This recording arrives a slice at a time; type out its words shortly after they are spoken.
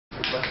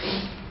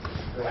questions?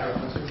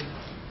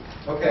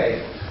 Okay.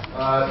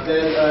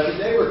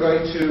 Today we're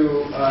going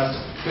to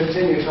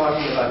continue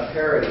talking about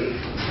parity.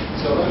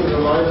 So let me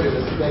remind you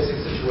of the basic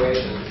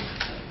situation.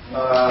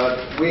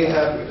 We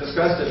have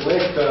discussed at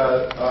length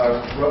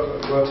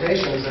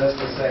rotations, as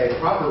to say,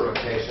 proper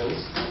rotations.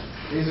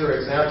 These are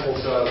examples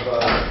of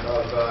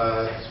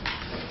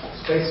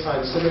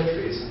space-time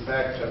symmetries. In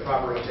fact,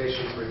 proper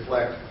rotations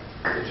reflect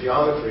the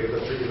geometry of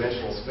the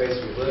three-dimensional space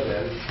we live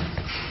in.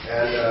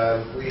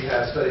 And we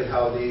have studied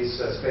how these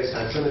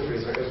space-time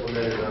symmetries are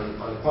implemented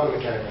on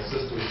quantum mechanical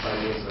systems by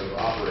means of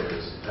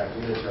operators, in fact,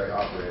 unitary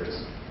operators.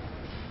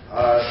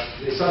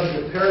 The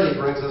subject of parity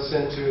brings us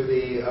into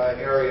the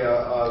area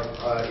of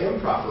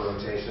improper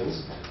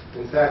rotations.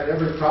 In fact,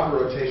 every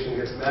proper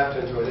rotation gets mapped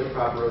into an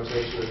improper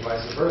rotation and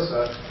vice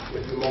versa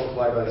if you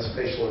multiply by the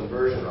spatial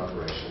inversion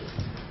operation.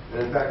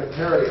 And in fact, the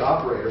parity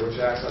operator,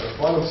 which acts on a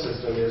quantum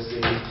system, is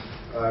the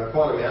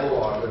quantum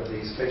analog of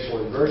the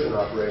spatial inversion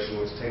operation,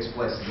 which takes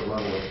place at the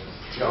level of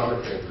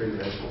geometry in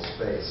three-dimensional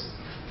space.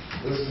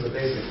 This is the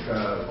basic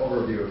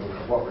overview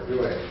of what we're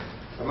doing.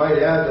 I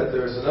might add that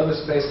there's another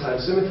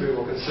space-time symmetry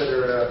we'll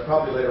consider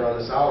probably later on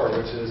this hour,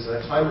 which is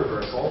time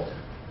reversal.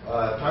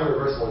 Time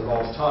reversal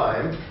involves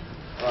time.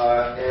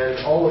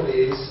 And all of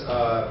these,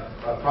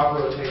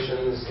 proper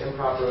rotations,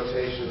 improper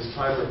rotations,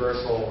 time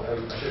reversal,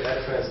 and I should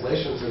add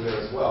translations in there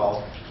as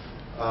well,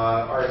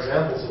 are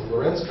examples of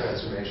Lorentz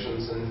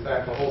transformations. And in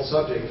fact, the whole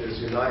subject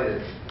is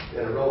united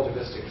in a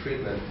relativistic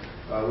treatment,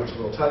 which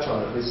we'll touch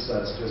on at least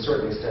to a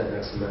certain extent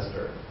next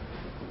semester.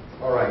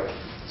 All right.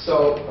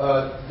 So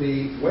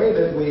the way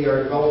that we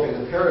are developing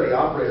the parity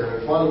operator in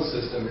a quantum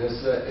system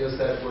is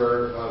that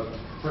we're,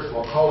 first of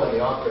all, calling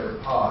the operator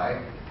pi,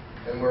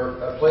 and we're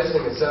placing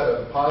a set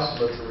of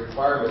postulates or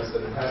requirements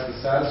that it has to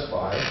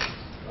satisfy.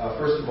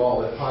 First of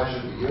all, that pi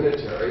should be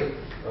unitary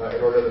in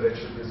order that it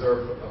should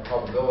preserve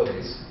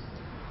probabilities.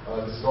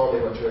 This is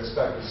normally what you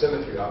expect with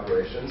symmetry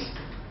operations.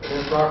 And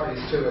then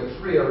properties 2 and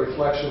 3 are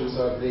reflections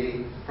of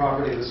the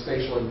property of the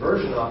spatial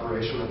inversion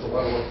operation at the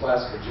level of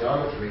classical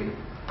geometry.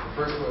 The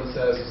first one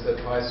says that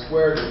pi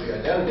squared is the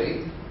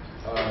identity,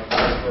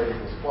 pi squared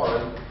equals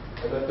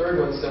 1. And the third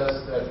one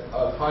says that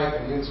pi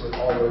commutes with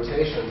all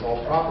rotations,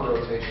 all proper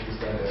rotations,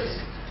 that is.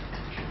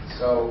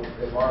 So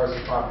if R is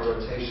a proper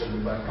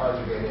rotation, by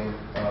conjugating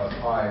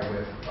pi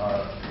with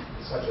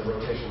such a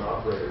rotation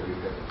operator, you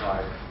get the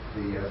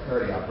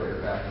parity operator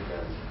back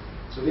again.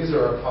 So these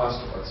are our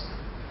postulates.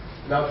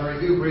 Now, to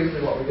review briefly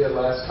what we did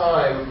last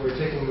time, we're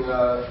taking,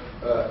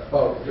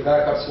 to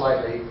back up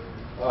slightly,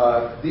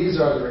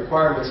 these are the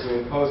requirements we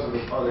impose on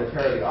the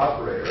parity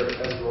operator.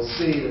 As we'll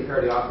see, the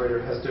parity operator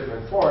has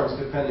different forms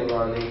depending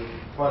on the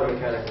quantum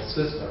mechanical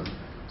system.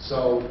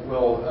 So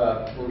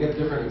we'll get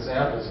different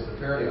examples of the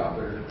parity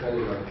operator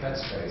depending on the Ket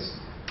space.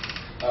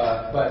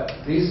 But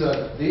these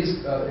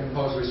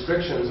impose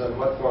restrictions on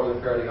what form the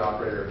parity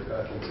operator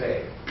can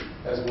take.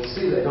 As we'll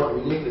see, they don't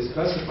uniquely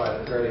specify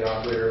the parity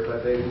operator,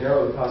 but they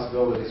narrow the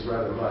possibilities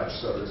rather much,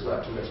 so there's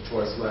not too much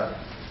choice left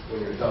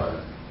when you're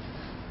done.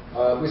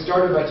 We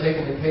started by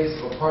taking the case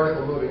of a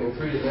particle moving in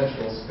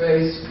three-dimensional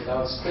space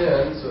without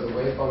spin, so the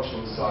wave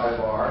function is psi of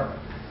r.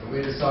 And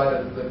we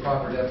decided that the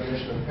proper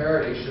definition of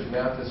parity should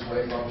map this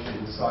wave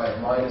function to psi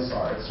of minus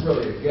r. It's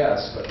really a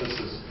guess, but this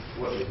is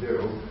what we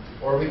do.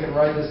 Or we can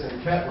write this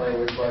in Ket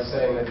language by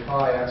saying that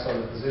pi acts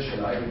on the position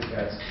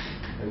eigenkets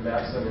and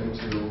maps them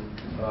into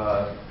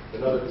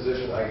another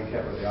position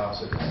eigenket with the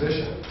opposite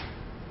position.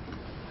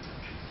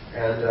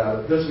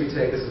 And this we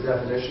take as the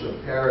definition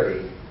of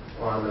parity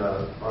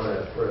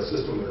for a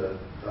system with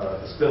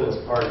a spinless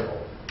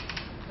particle.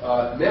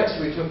 Next,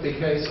 we took the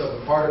case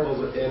of a particle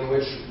in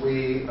which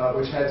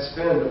had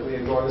spin, but we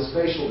ignored the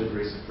spatial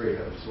degrees of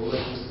freedom. So we'll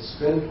look at the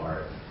spin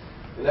part.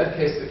 In that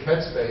case, the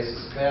Ket space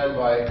is spanned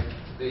by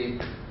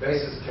the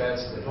basis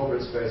Kets. The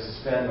Hilbert space is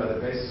spanned by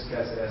the basis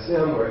Kets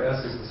Sm, where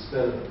S is the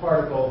spin of the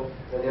particle,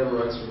 and M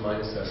runs from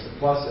minus S to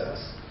plus S.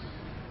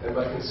 And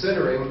by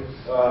considering,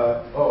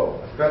 I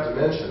forgot to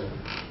mention,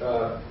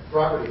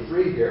 property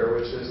 3 here,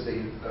 which is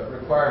the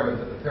requirement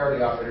that the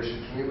parity operator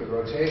should commute with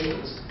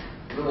rotations,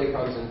 really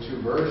comes in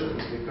two versions,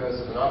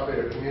 because if an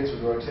operator commutes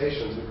with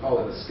rotations, we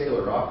call it a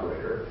scalar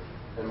operator.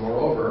 And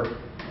moreover,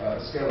 a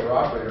scalar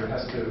operator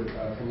has to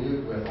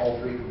commute with all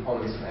three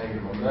components of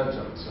angular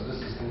momentum. So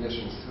this is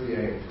conditions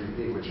 3a and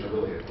 3b, which are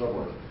really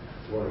equivalent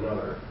to one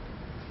another.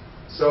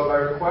 So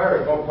by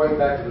requiring, going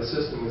back to the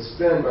system with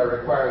spin, by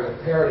requiring a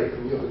parity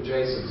commute with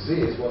J sub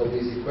z as one of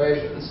these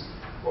equations,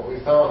 what we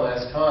found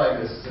last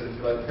time is that if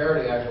you let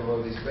parity act on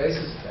one of these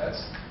basis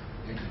Kets,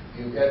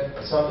 you get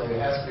something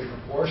that has to be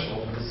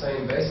proportional to the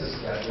same basis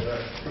Ket with a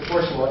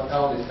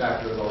proportionality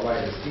factor of all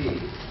right as e.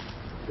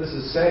 This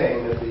is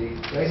saying that the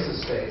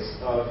basis states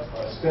of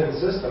a spin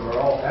system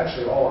are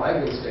actually all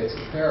eigenstates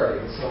of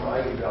parity with some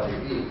eigenvalue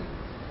e.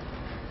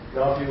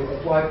 Now, if you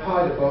apply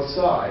pi to both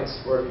sides,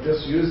 or if you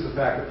just use the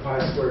fact that pi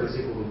squared is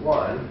equal to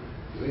 1,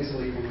 you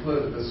easily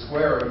conclude that the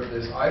square of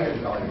this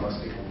eigenvalue must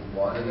equal to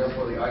 1, and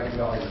therefore the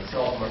eigenvalue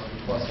itself must be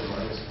plus or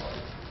minus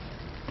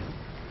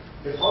 1.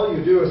 if all you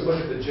do is look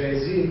at the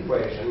JZ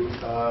equation,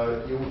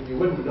 you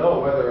wouldn't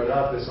know whether or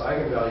not this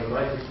eigenvalue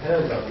might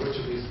depend on which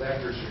of these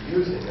vectors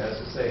you're using. As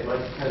to say, it might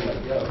depend on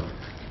m.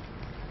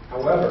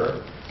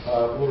 However,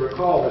 we'll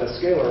recall that a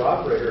scalar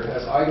operator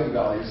has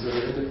eigenvalues that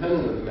are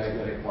independent of the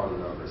magnetic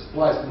quantum numbers. It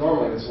applies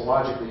normally, this will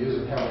logically use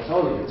with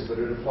Hamiltonians, but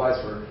it applies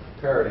for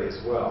parity as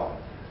well.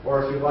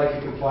 Or if you like,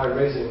 you can apply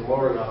raising and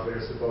lowering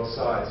operators to both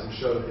sides and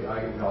show that the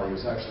eigenvalue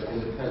is actually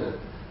independent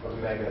of the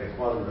magnetic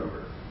quantum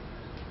number.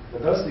 And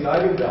thus the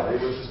eigenvalue,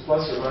 which is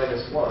plus or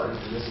minus 1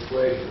 in this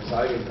equation, this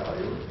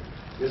eigenvalue,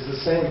 is the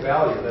same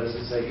value, that is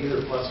to say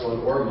either plus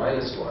 1 or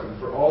minus 1,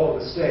 for all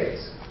of the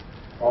states,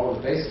 all of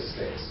the basis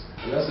states.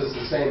 And thus it's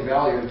the same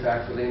value, in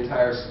fact, for the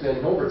entire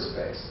spin Hilbert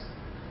space.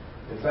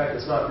 In fact,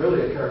 it's not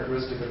really a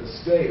characteristic of the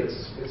state,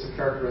 it's a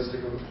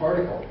characteristic of the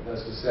particle.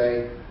 That is to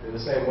say, in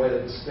the same way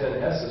that the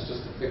spin S is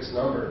just a fixed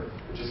number,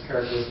 which is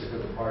characteristic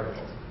of the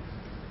particle.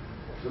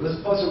 So this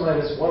plus or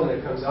minus 1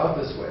 that comes out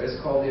this way is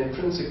called the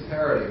intrinsic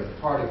parity of the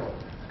particle.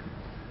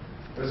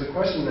 There's a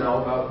question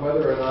now about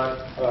whether or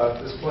not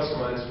this plus or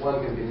minus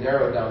 1 can be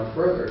narrowed down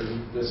further to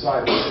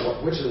decide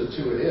which of the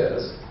two it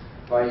is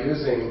by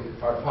using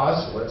our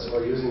postulates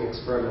or using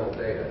experimental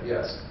data.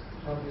 Yes?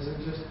 Is it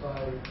just by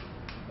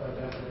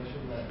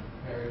definition that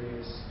parity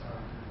is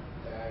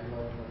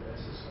diagonal in the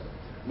basis?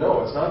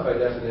 No, it's not by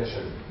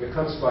definition. It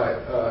comes by,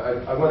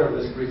 I went over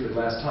this briefly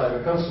last time,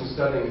 it comes from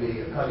studying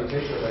the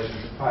commutation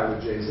relations of pi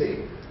with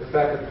JZ. The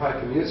fact that pi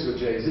commutes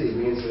with JZ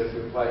means that if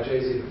you apply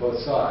JZ to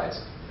both sides,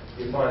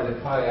 you find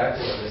that pi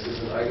acting on this is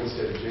an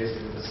eigenstate of JZ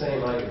with the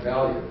same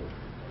eigenvalue.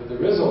 But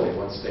there is only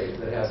one state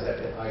that has that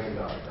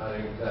eigenvalue,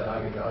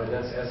 and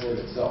that's S in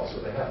itself,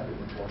 so they have to be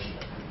proportional.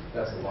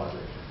 That's the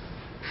logic.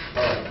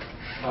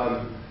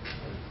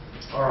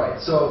 All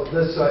right, so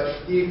this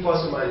E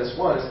plus or minus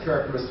 1 is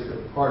characteristic of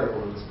the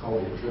particle, and it's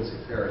called the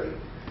intrinsic parity.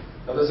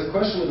 Now, there's a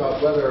question about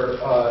whether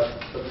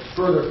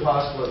further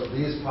postulates,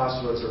 these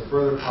postulates, or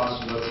further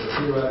postulates, or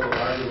theoretical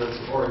arguments,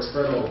 or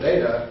experimental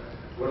data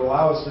would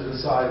allow us to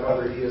decide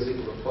whether E is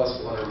equal to plus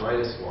 1 or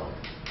minus 1.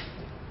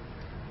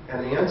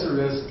 And the answer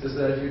is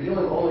that if you're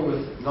dealing only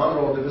with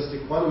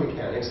non-relativistic quantum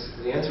mechanics,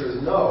 the answer is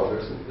no.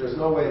 There's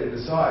no way to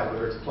decide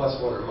whether it's plus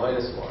 1 or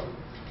minus 1.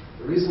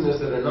 The reason is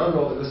that in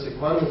non-relativistic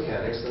quantum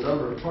mechanics, the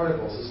number of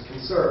particles is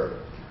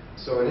conserved.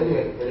 So in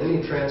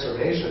any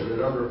transformation, the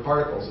number of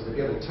particles of a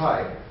given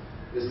type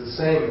is the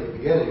same at the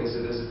beginning as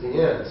it is at the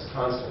end. It's a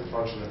constant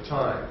function of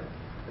time.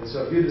 And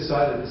so if you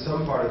decided that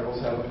some particles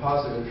have a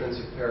positive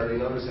intrinsic parity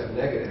and others have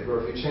negative,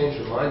 or if you change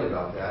your mind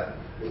about that,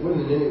 it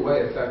wouldn't in any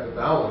way affect the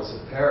balance of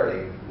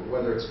parity,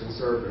 whether it's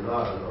conserved or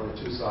not, on the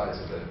two sides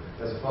of it,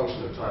 as a function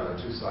of time on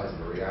two sides of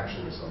a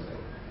reaction or something,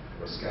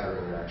 or a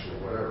scattering reaction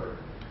or whatever.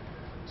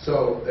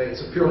 So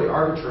it's a purely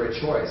arbitrary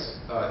choice,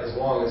 as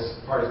long as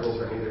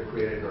particles are neither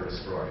created nor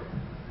destroyed.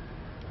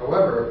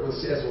 However,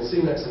 as we'll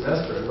see next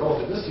semester, in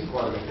relativistic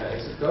quantum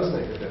mechanics, it does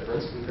make a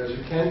difference because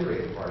you can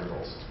create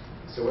particles.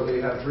 So whether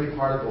you have 3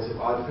 particles of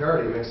odd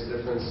parity makes a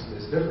difference,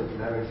 is different from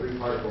having 3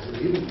 particles of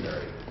even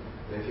parity.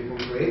 And if you can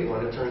create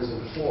one, it turns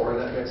into 4, and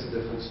that makes a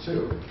difference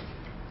too.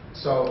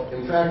 So,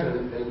 in fact,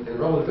 in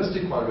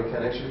relativistic quantum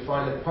mechanics, you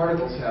find that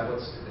particles have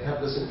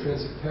this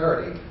intrinsic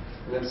parity.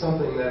 And it's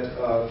something that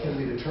can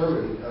be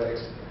determined,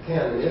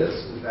 can and is,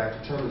 in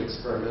fact, determined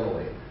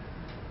experimentally.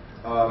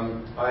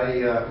 I'm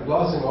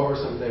glossing over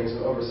some things and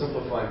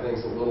oversimplifying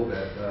things a little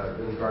bit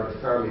in regard to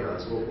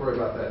fermions. We'll worry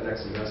about that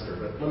next semester.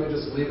 But let me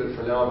just leave it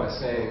for now by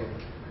saying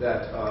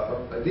that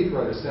a deeper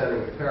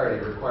understanding of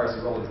parity requires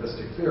a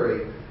relativistic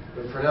theory.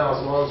 But for now,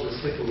 as long as we're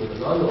sticking with a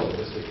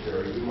non-relativistic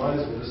theory, we might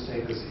as well just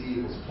take this E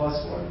equals plus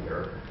 1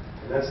 here.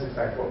 And that's, in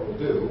fact, what we'll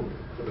do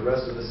for the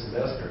rest of the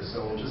semester.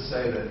 So we'll just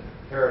say that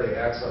parity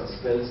acts on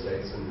spin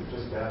states and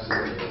just maps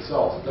it into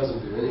itself. It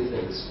doesn't do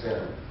anything to spin.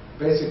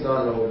 Basic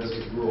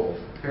non-relativistic rule,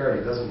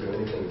 parity doesn't do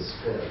anything to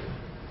spin.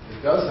 It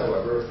does,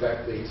 however,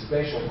 affect the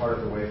spatial part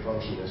of the wave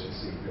function, as you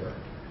see here.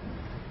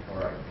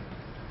 All right.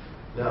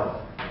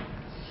 Now,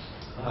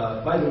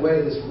 by the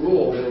way, this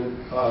rule that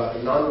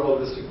in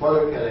non-relativistic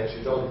quantum mechanics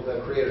you don't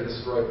create or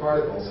destroy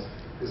particles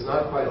is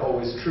not quite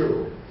always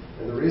true.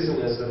 And the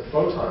reason is that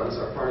photons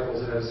are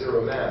particles that have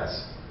 0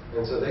 mass.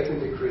 And so they can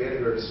be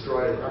created or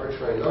destroyed in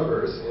arbitrary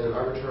numbers in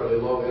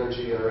arbitrarily low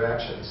energy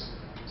interactions.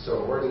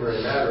 So ordinary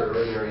matter,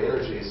 ordinary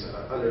energies,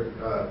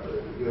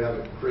 you have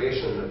a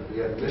creation, you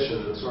have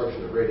emission and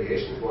absorption of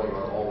radiation going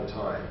on all the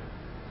time.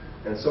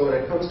 And so when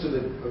it comes to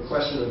the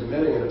question of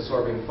emitting and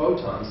absorbing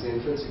photons, the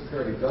intrinsic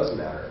parity does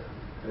matter.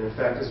 And in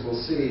fact, as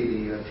we'll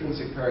see, the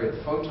intrinsic parity of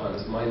the photon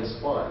is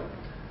 -1.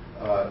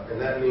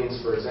 And that means,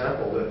 for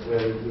example, that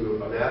when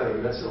an atom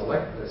emits when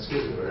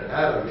an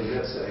atom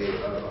emits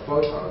a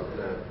photon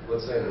in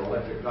let's say, an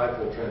electric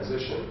dipole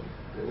transition,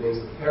 it means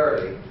the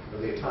parity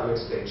of the atomic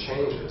state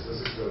changes.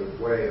 This is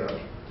the way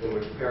in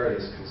which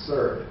parity is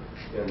conserved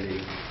in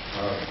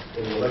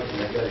the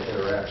electromagnetic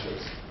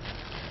interactions.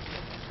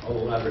 I'll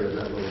elaborate on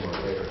that a little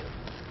more later.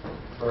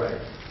 All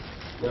right.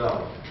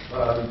 Now,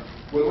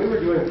 when we were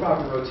doing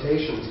proper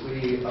rotations,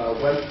 we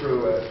went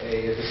through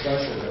a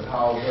discussion of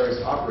how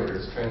various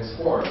operators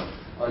transform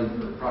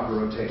under proper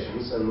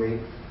rotations, and we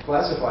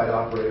classified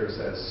operators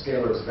as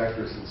scalars,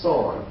 vectors, and so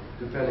on,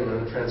 depending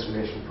on the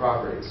transformation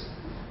properties.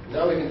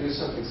 Now we can do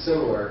something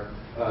similar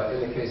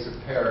in the case of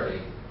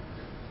parity.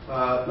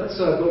 Let's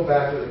go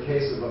back to the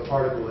case of a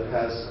particle that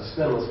has a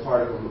spinless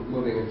particle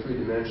moving in 3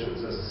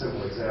 dimensions as a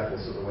simple example,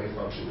 so the wave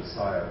function is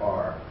psi of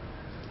r.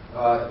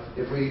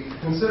 If we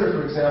consider,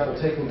 for example,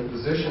 taking the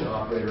position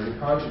operator and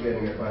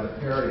conjugating it by the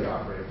parity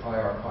operator, pi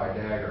r, pi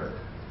dagger,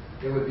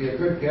 it would be a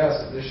good guess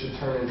that this should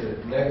turn into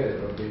negative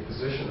of the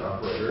position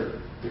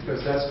operator, because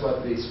that's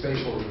what the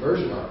spatial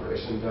inversion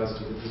operation does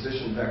to the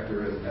position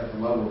vector at the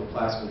level of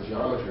classical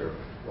geometry,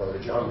 or the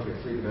geometry of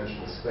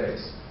 3-dimensional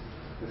space.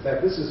 In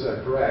fact, this is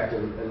correct,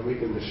 and we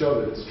can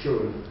show that it's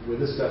true. And with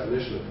this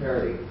definition of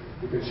parity,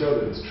 we can show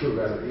that it's true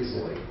rather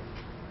easily.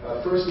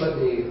 First, let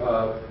me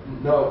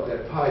note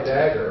that pi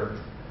dagger,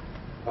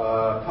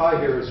 pi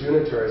here is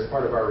unitary as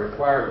part of our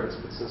requirements,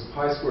 but since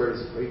pi squared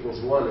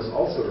equals 1 is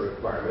also a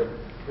requirement,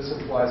 this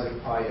implies that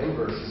pi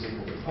inverse is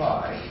equal to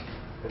pi.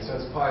 And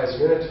since pi is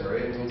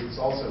unitary, it means it's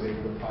also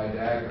equal to pi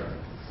dagger.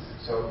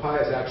 So pi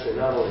is actually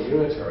not only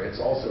unitary,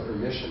 it's also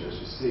Hermitian, as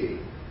you see.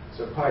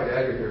 So pi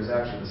dagger here is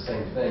actually the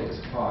same thing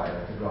as pi, and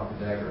I can drop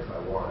the dagger if I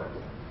wanted.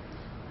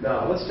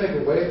 Now, let's take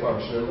a wave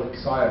function and look at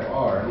psi of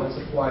r, and let's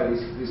apply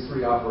these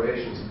 3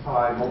 operations,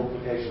 pi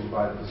multiplication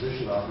by the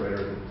position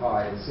operator and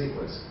pi in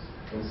sequence,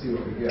 and see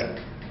what we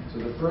get. So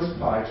the first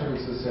pi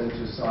turns this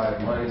into psi of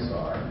minus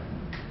r.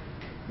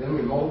 Then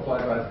we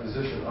multiply by the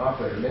position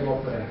operator. Maybe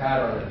we'll put a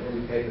hat on it to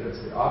indicate that it's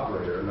the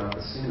operator and not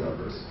the c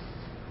numbers.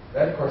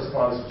 That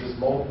corresponds to just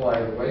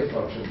multiplying the wave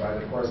function by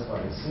the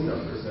corresponding c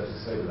numbers, that's to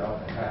say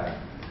without the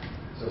hat.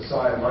 So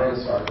psi of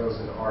minus r goes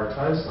into r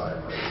times psi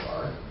of minus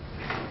r.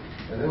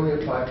 And then we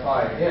apply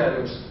pi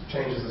again, which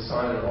changes the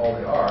sign on all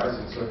the r's,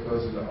 and so it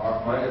goes into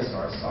r minus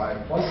r psi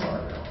plus r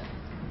now.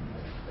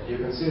 And you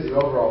can see the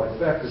overall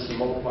effect is to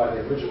multiply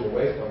the original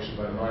wave function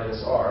by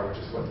minus r, which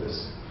is what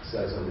this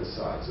says on this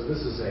side. So this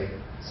is a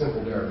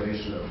simple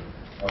derivation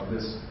of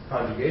this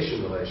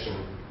conjugation relation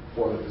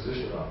for the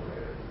position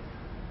operator.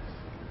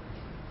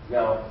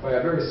 Now, by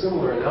a very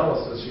similar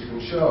analysis, you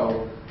can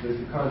show that if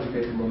you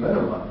conjugate the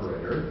momentum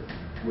operator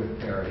with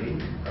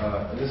parity,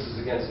 and this is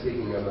again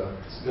speaking of a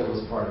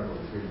spinless particle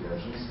in 3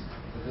 dimensions,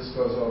 that this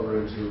goes over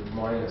into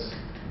minus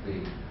the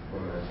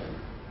momentum.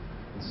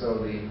 And so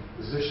the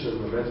position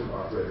and momentum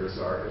operators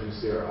are, as you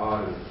see, are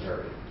odd in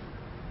parity.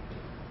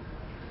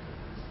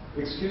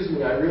 Excuse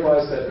me, I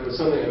realized that there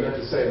was something I meant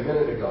to say a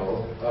minute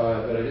ago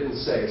that I didn't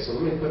say. So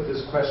let me put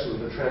this question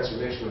of the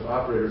transformation of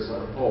operators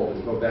on hold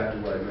and go back to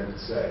what I meant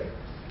to say.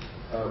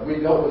 We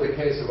dealt with a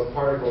case of a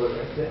particle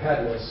that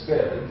had no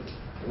spin,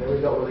 and then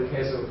we dealt with a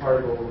case of a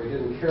particle where we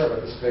didn't care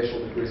about the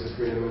spatial degrees of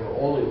freedom, we were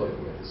only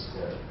looking at the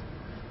spin.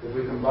 If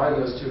we combine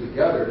those 2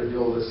 together to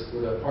deal with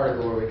a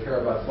particle where we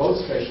care about both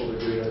spatial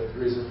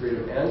degrees of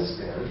freedom and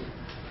spin,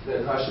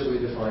 then how should we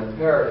define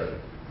parity?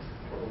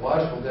 Well, the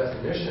logical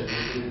definition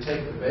would be to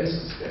take the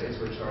basis states,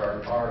 which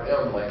are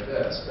Rm like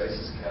this,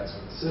 basis cats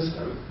of the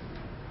system,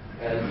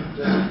 and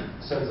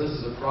just, since this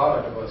is a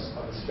product of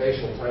a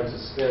spatial times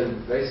a spin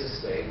basis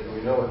state, and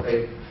we know what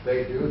they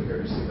do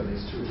here, you see by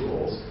these 2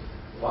 rules,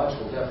 the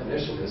logical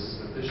definition is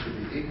that this should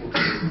be equal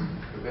to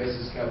the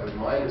basis cap of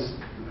minus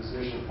the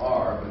position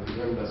r, but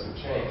the m doesn't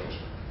change.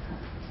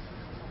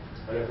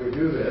 And if we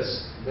do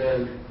this,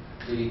 then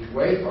the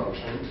wave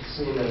function,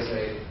 seen as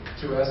a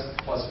 2s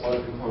plus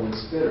 1 component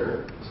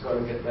spinner, is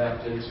going to get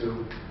mapped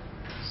into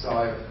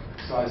psi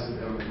sub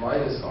m of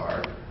minus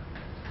r.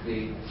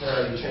 The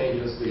parity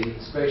changes the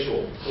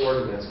spatial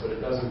coordinates, but it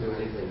doesn't do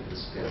anything to the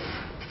spin.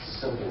 It's a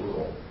simple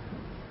rule.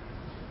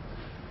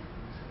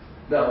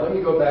 Now, let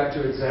me go back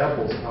to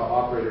examples of how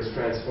operators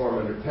transform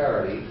under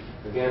parity,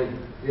 again,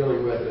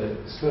 dealing with a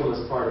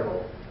spinless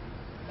particle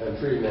in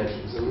 3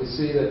 dimensions. And we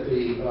see that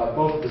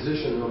both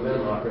position and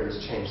momentum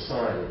operators change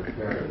sign under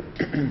parity.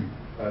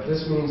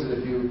 This means that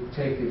if you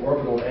take the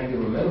orbital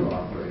angular momentum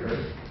operator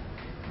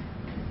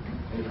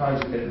and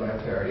conjugate it by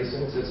parity,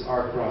 since it's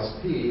r cross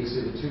p, you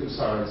see the 2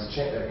 signs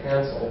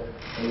cancel,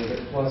 and we get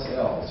plus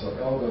L. So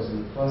L goes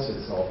into plus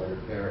itself under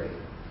parity.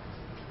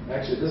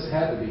 Actually, this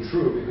had to be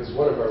true because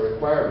one of our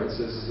requirements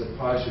is that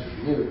pi should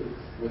commute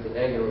with the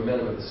angular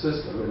momentum of the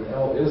system, and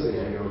L is the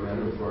angular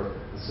momentum for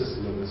a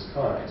system of this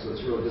kind. So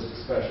it's really just a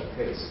special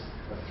case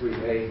of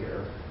 3A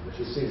here, which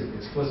you see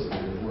explicitly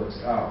that it works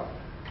out.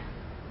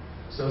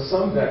 So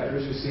some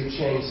vectors you see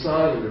change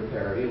sign under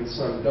parity and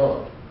some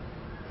don't.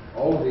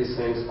 All of these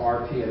things,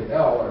 R, P, and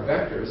L, are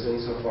vectors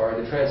insofar,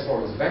 they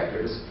transform as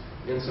vectors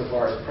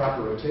insofar as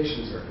proper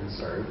rotations are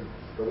concerned.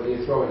 But when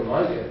you throw in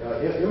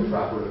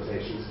improper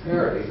rotations,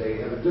 parity, they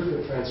have a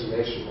different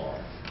transformation law.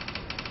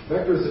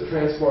 Vectors that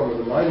transform with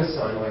a minus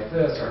sign like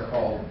this are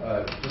called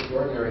just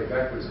ordinary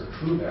vectors or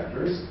true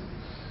vectors.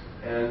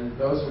 And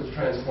those which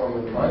transform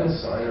with a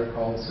minus sign are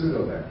called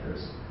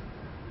pseudo-vectors.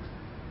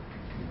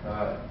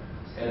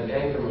 And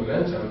angular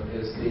momentum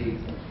is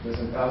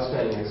an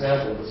outstanding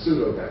example of a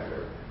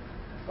pseudo-vector.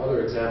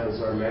 Other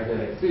examples are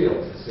magnetic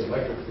fields. The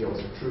electric fields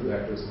are true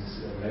vectors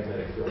and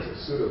magnetic fields are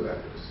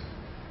pseudo-vectors.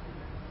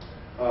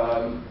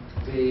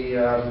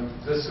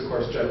 This, of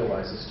course,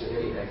 generalizes to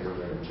any angular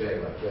member J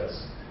like this.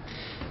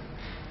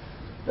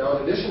 Now,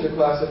 in addition to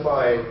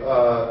classifying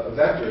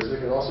vectors, we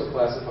can also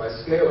classify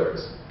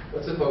scalars.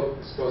 Let's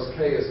suppose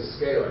K is a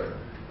scalar.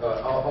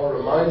 I'll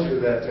remind you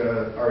that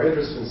our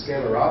interest in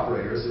scalar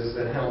operators is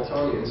that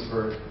Hamiltonians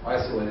for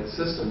isolated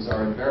systems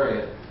are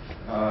invariant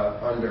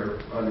under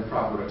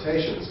proper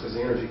rotations because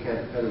the energy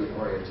can't depend on the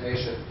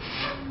orientation.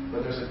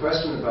 But there's a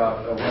question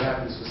about what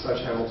happens to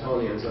such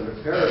Hamiltonians under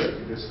parity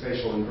due to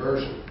spatial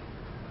inversion.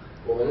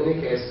 Well, in any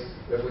case,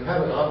 if we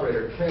have an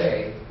operator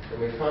K and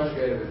we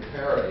conjugate it with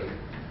parity,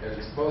 and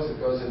suppose it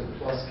goes into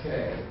plus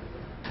K,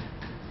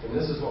 then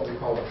this is what we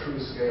call a true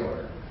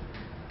scalar.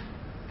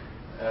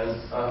 And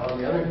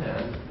on the other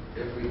hand,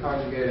 if we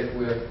conjugate it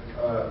with,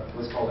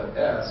 let's call it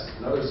S,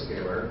 another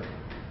scalar,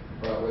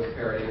 with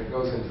parity, and it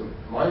goes into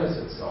minus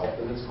itself,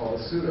 then it's called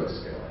a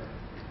pseudo-scalar.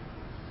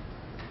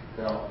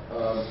 Now,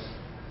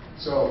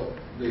 so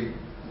the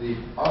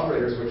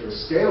operators which are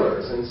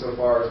scalars,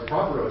 insofar as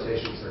proper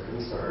rotations are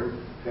concerned,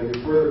 can be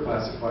further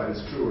classified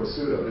as true or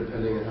pseudo,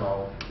 depending on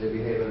how they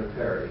behave under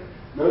parity.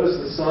 Notice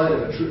the sign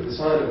of a true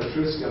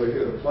scalar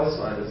here, the plus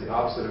sign, is the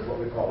opposite of what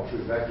we call a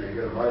true vector. You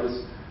get a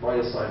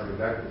minus sign for a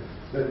vector.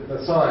 The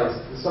signs,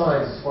 as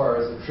far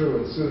as the true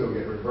and pseudo,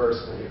 get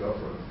reversed when you go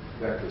from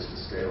vectors to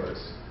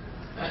scalars.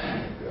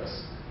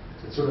 Yes.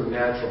 It's sort of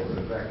natural that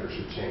a vector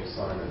should change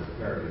sign under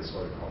parity. It's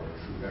what we call a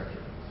true vector.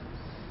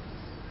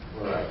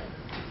 All right.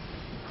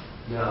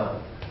 Now,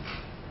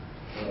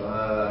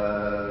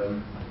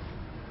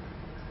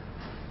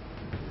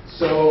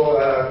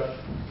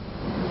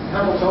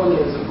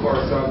 Hamiltonians, of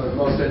course, are the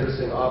most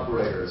interesting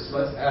operators.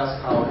 Let's ask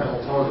how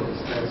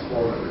Hamiltonians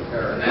transform under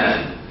parity.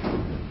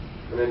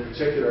 And in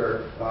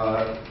particular,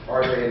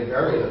 are they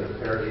invariant under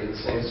parity in the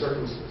same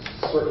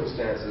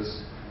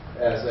circumstances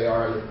as they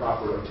are under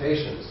proper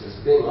rotations? Is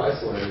being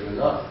isolated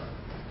enough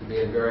to be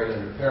invariant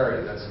under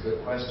parity? That's a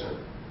good question.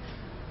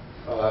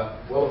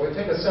 Well, if we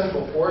take a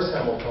central force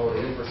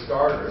Hamiltonian, for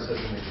starters, as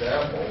an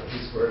example, p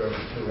squared over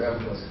 2m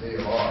plus v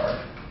of r,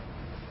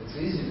 it's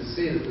easy to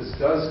see that this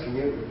does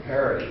commute with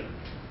parity.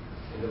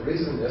 And the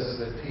reason is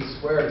that p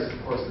squared is, of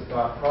course, the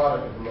dot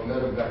product of the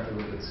momentum vector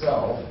with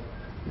itself.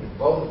 And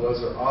both of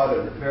those are odd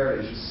under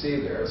parity, as you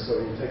see there.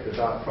 So when you take the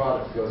dot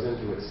product, it goes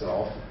into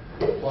itself,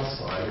 the plus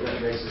sign, and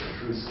that makes it a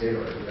true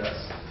scalar, yes.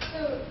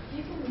 So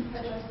you can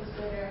address this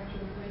later after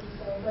we read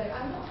so, but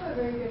I don't have a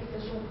very good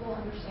physical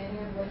understanding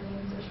of what it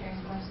means to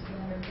transform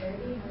something under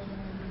parity. I was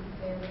wondering if you could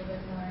say a little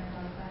bit more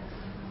about that.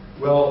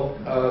 Well,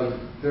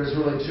 there's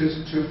really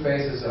two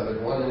phases of it.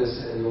 One is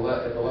at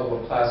the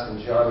level of classical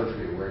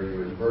geometry, where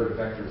you invert a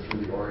vector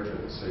through the origin.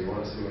 So you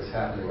want to see what's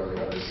happening on the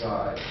other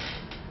side.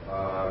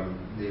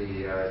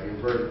 You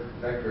invert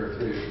vector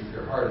through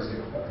your heart as the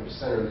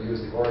center of the U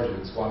is the origin,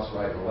 it swaps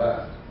right and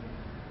left.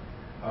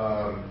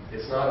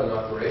 It's not an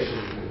operation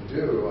you can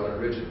do on a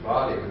rigid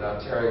body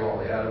without tearing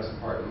all the atoms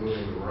apart and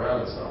moving them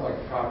around. It's not like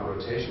proper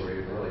rotation where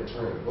you can really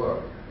turn a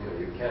book.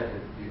 You can't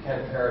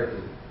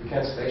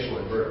spatial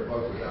invert a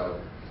book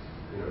without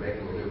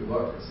making a new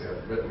book. It's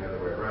written the other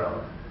way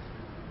around.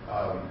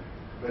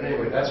 But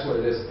anyway, that's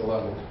what it is at the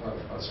level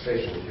of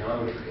spatial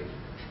geometry.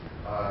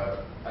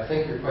 I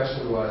think your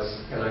question was,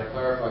 can I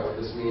clarify what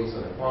this means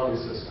in a quantum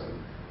system?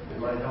 It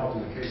might help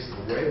in the case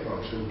of the wave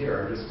function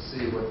here, just to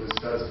see what this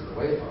does to the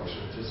wave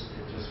function. It just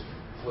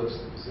flips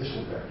the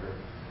position vector.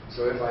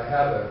 So if I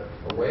have a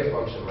wave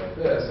function like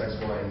this, x,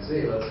 y, and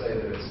z, let's say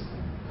that it's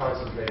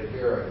concentrated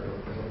here at the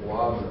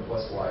blob on the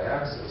plus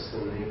y-axis,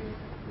 then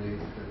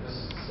this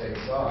is the state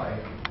psi,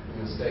 and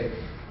the state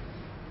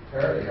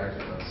parity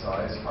acting on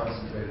psi is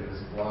concentrated as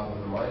a blob on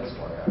the minus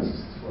y-axis.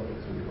 It's flipping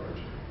through the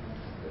origin.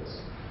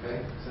 Okay,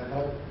 does that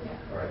help? Yeah.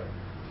 All right.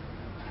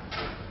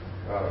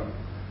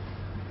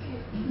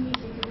 Can you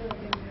think of it like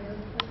a mirror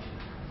reflection?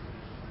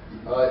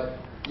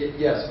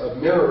 Yes, a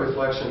mirror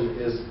reflection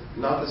is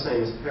not the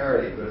same as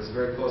parity, but it's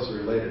very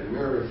closely related. A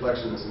mirror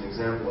reflection is an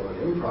example of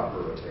an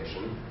improper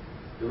rotation.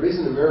 The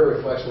reason the mirror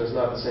reflection is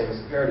not the same as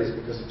parity is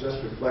because it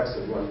just reflects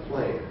in one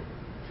plane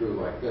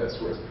through like this,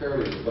 whereas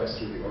parity reflects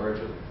through the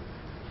origin.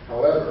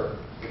 However,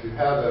 if you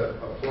have a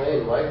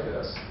plane like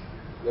this,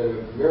 then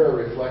the mirror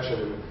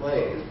reflection in the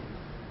plane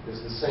is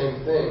the same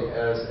thing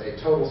as a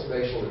total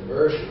spatial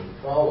inversion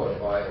followed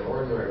by an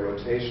ordinary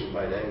rotation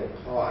by an angle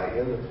pi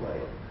in the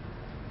plane.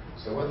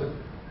 So in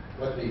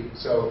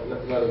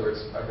other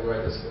words, I can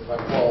write this. If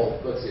I call,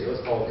 let's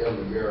call M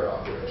the mirror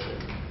operation.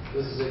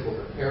 This is equal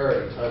to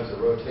parity times a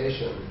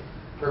rotation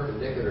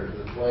perpendicular to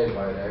the plane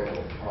by an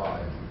angle of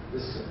pi.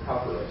 This is a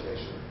proper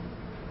rotation.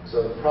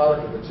 So the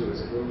product of the two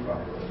is an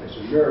improper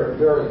rotation. Mirror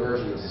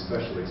inversion is a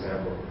special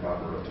example of a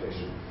proper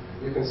rotation.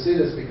 You can see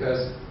this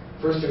because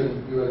first,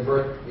 you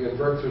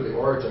invert through the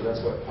origin. That's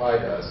what pi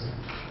does.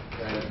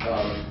 And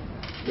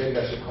maybe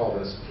I should call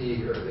this p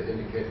here to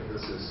indicate that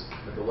this is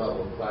at the level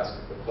of the class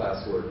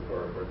or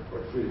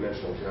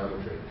three-dimensional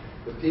geometry.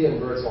 The p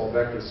inverts all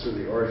vectors through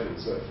the origin,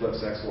 so it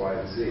flips x, y,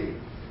 and z.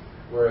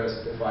 Whereas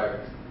if I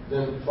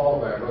then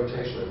followed by a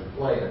rotation of the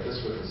plane, if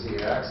this were the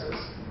z-axis,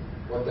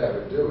 what that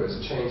would do is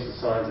change the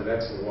signs of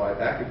x and y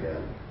back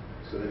again,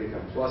 so they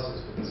become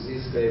pluses, but the z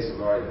stays a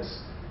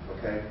minus.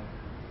 Okay?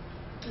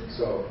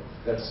 So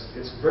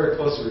it's very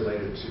closely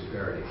related to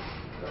parity,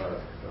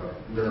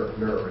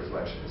 mirror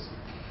reflections.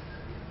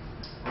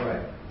 All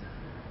right.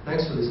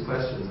 Thanks for these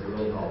questions. They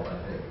really help, I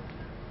think.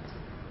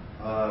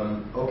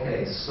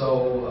 Okay,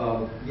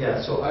 so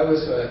so I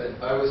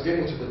was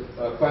getting to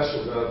the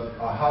question of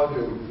how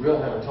do real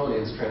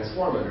Hamiltonians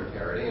transform under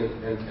parity, and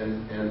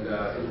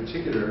in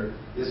particular,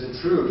 is it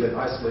true that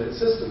isolated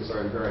systems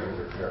are invariant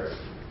under parity?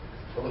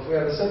 Well, if we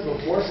have a central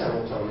force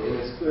Hamiltonian,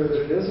 it's clear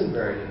that it is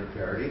invariant under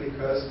parity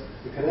because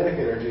the kinetic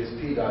energy is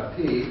P dot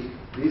P.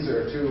 These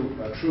are two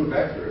true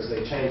vectors.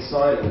 They change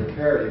sign under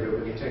parity,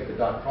 but when you take the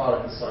dot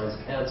product, the signs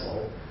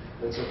cancel.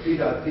 And so P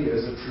dot P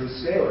is a true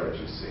scalar,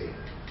 as you see.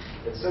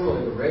 And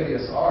similarly, the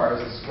radius r is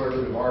the square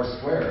root of r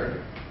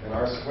squared, and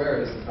r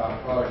squared is the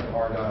dot product of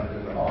r dotted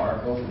into r,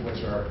 both of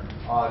which are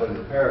odd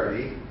under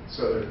parity,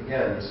 so that,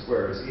 again, the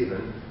square is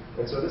even.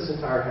 And so this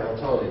entire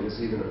Hamiltonian is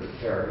even under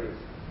parity.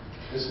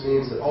 This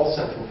means that all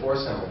central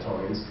force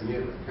Hamiltonians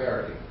commute with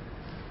parity.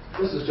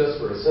 This is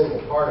just for a single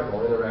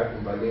particle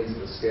interacting by means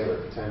of a scalar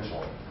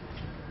potential.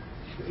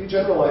 If you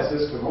generalize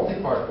this to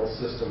multi-particle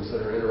systems that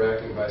are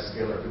interacting by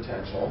scalar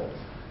potential,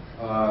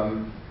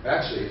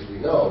 actually, as we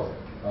know,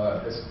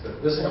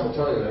 this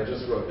Hamiltonian that I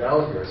just wrote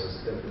down here is,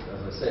 as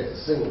I say,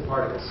 it's a single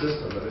particle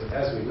system, but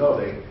as we know,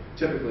 they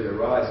typically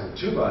arise in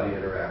two-body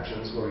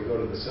interactions where we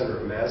go to the center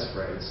of mass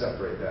frame and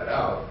separate that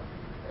out.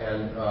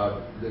 And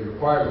the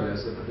requirement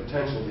is that the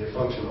potential be a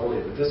function only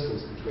of the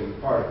distance between the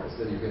particles.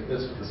 Then you get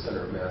this with the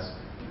center of mass,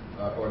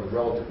 or the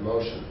relative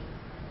motion.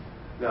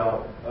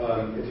 Now,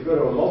 if you go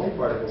to a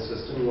multi-particle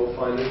system, you will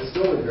find that it's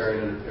still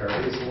invariant under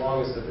parity as long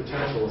as the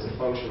potential is a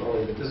function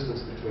only of the distance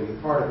between the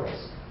particles.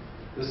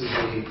 This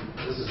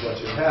is what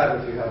you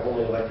have if you have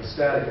only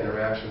electrostatic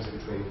interactions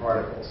between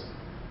particles.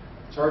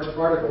 Charged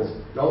particles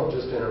don't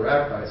just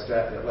interact by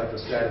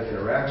electrostatic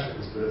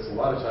interactions, but it's a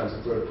lot of times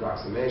a good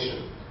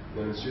approximation.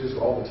 And it's used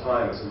all the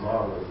time as a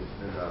model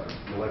in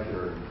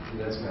molecular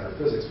condensed matter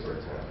physics, for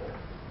example.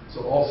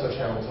 So all such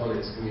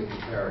Hamiltonians commute with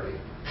parity.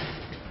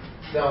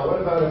 Now,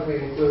 what about if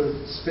we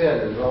include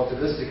spin and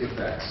relativistic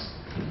effects?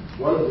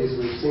 One of these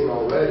we've seen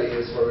already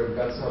is where we've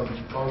got some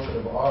function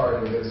of r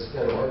and we get a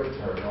spin orbit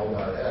term, L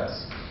dot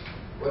s.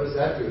 What does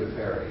that do to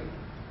parity?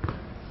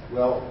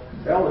 Well,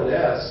 L and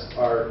s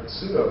are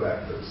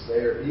pseudo-vectors.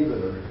 They are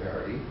even under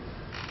parity.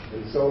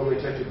 And so when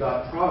we take the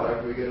dot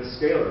product, we get a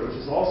scalar, which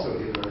is also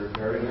even under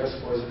parity, and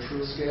therefore is a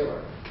true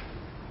scalar.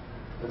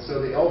 And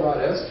so the L dot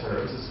s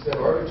terms, the spin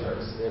orbit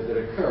terms that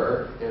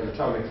occur in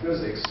atomic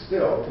physics,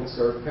 still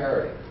conserve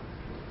parity.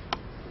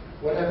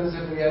 What happens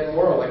if we add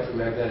more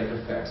electromagnetic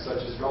effects, such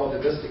as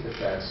relativistic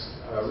effects,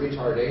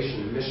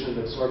 retardation, emission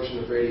and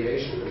absorption of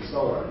radiation, and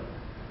so on?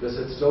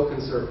 Does it still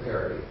conserve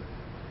parity?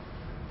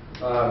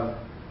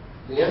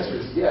 The answer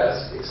is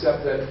yes,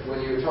 except that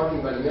when you're talking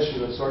about emission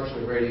and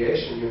absorption of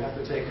radiation, you have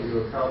to take into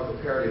account the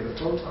parity of the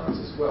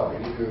photons as well. You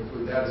need to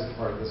include that as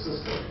part of the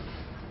system.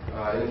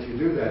 And if you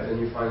do that,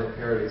 then you find that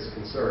parity is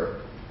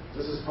conserved.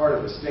 This is part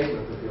of the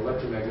statement that the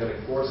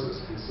electromagnetic forces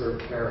conserve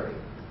parity.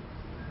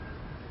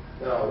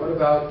 Now, what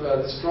about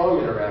the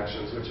strong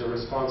interactions, which are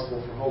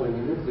responsible for holding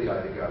the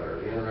nuclei together?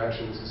 The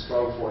interactions and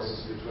strong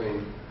forces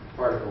between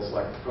particles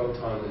like the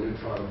proton, the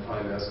neutron, the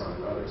pi meson,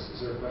 and others.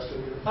 Is there a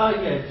question here?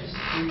 Yeah, just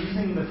you're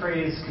using the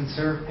phrase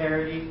conserve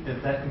parity.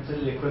 Is that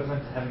completely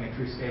equivalent to having a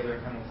true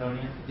scalar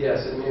Hamiltonian?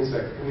 Yes, it means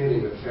like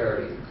commuting with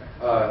parity.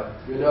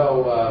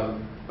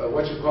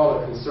 What you call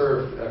a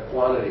conserved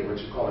quantity, what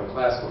you call in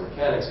classical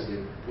mechanics,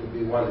 would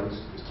be one whose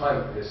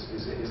time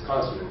is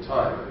constant in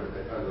time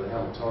under the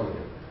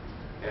Hamiltonian.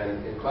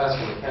 And in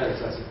classical mechanics,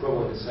 that's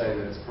equivalent to saying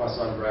that it's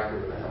Poisson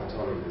bracket with the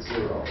Hamiltonian is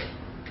zero.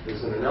 There's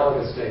an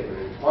analogous statement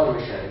in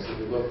quantum mechanics. If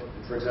you look,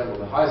 for example,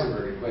 at the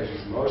Heisenberg equations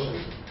of motion,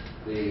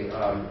 the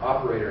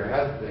operator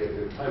has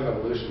the time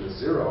evolution is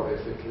zero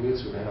if it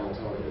commutes with the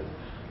Hamiltonian.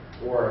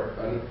 Or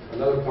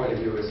another point of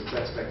view is its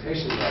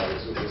expectation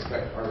values with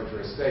respect to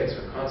arbitrary states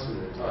are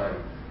constant in time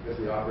if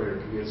the operator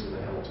commutes with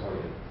the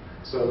Hamiltonian.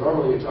 So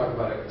normally you talk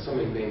about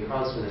something being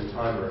constant in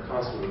time or a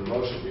constant in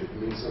motion, you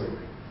mean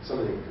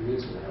something that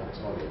commutes with the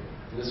Hamiltonian.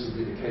 And this would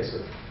be the case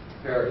of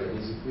parity in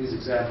these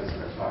examples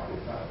that I'm talking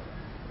about.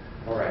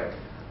 All right.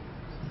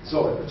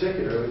 So in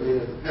particular, it would mean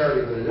that the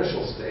parity of an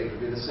initial state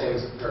would be the same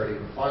as the parity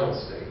of the final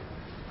state.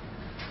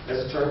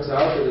 As it turns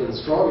out, that in the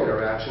strong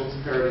interactions,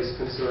 parity is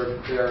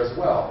conserved there as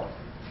well.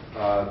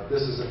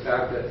 This is a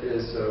fact that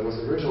was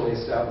originally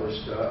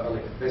established on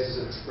the basis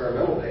of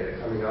experimental data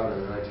coming out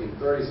in the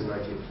 1930s and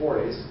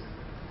 1940s,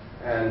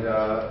 and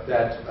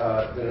that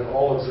in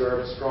all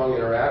observed strong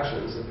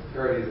interactions, that the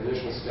parity of the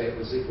initial state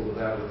was equal to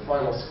that of the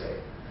final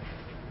state.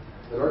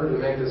 In order to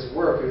make this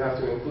work, you have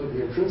to include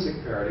the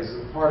intrinsic parities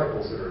of the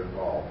particles that are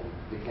involved.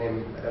 It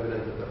became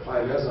evident that the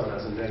pi meson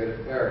has a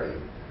negative parity.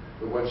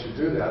 But once you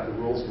do that, the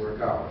rules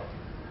work out.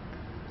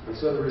 And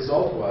so the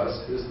result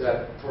is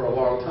that for a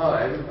long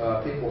time,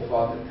 people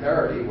thought that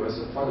parity was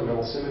a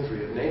fundamental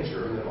symmetry of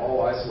nature and that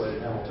all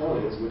isolated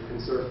Hamiltonians would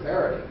conserve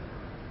parity.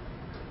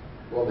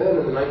 Well, then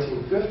in the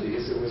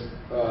 1950s, it was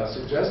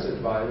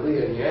suggested by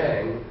Li and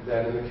Yang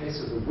that in the case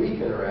of the weak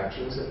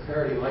interactions, that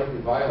parity might be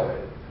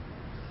violated.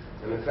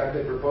 And in fact,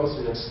 they proposed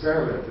an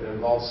experiment that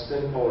involved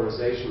spin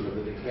polarization of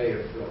the decay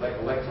of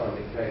electron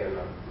decay and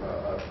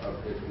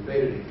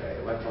beta decay,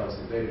 electrons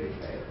in beta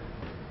decay.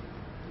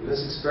 And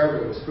this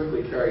experiment was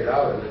quickly carried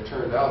out, and it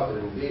turned out that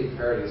indeed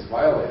parity is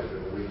violated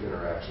in the weak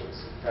interactions.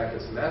 In fact,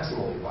 it's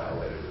maximally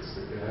violated.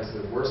 It has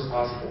the worst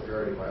possible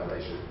parity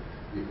violation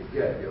you could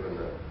get given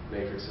the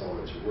matrix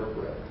elements you work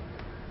with.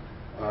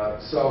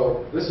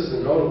 So this is a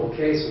notable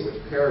case in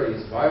which parity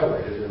is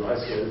violated in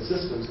isolated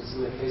systems. It's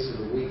in the case of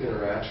the weak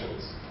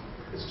interactions.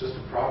 It's just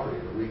a property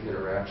of the weak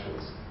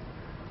interactions.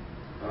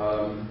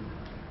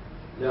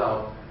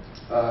 Now,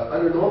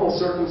 under normal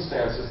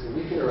circumstances, the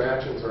weak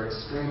interactions are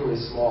extremely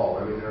small.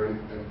 I mean, they're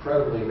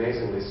incredibly,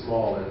 amazingly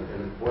small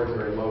in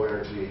ordinary low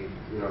energy,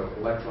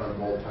 electron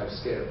volt type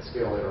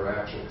scale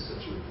interactions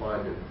that you would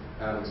find in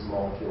atoms,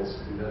 molecules,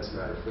 and condensed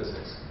matter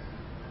physics.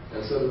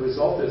 And so the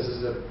result is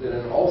that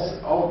in all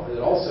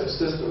such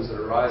systems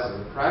that arise in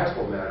the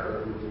practical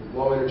matter,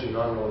 low energy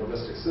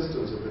non-relativistic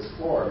systems of this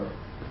form,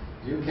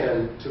 you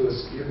can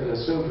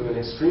assume to an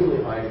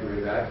extremely high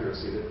degree of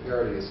accuracy that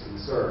parity is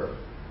conserved.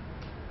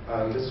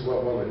 This is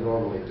what one would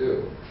normally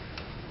do.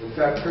 In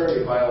fact,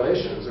 parity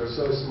violations are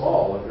so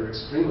small that they're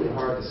extremely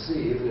hard to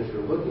see, even if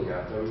you're looking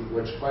at them,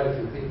 which quite a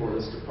few people in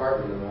this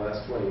department in the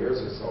last 20 years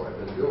or so have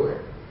been doing.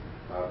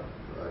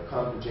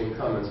 Gene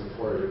Cummins,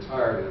 before he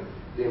retired, and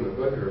Dima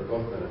Butker have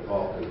both been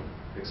involved in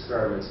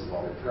experiments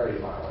involving parity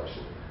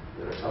violation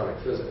in atomic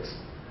physics.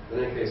 In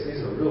any case,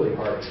 these are really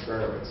hard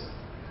experiments.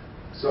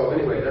 So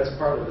anyway, that's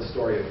part of the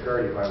story of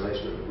parity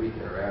violation of the weak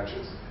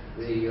interactions.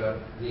 The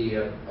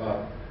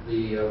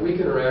weak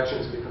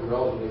interactions become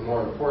relatively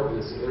more important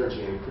as the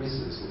energy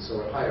increases, and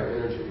so at higher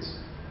energies,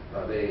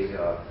 the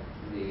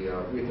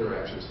weak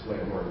interactions play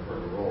a more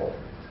important role.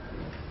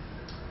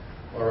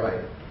 All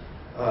right.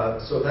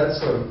 So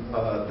that's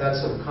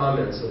some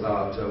comments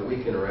about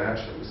weak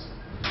interactions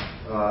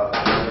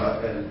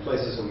and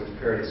places in which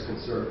parity is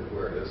conserved and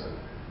where it isn't.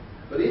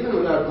 But even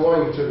without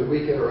going to the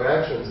weak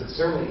interactions, it's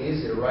certainly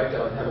easy to write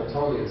down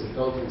Hamiltonians that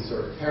don't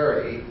conserve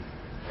parity.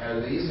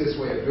 And the easiest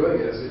way of doing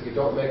it is if you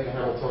don't make the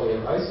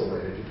Hamiltonian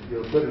isolated,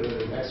 you'll put it in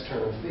an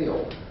external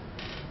field.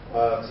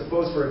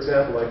 Suppose, for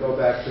example, I go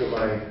back to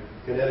my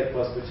kinetic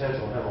plus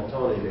potential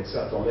Hamiltonian,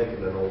 except I'll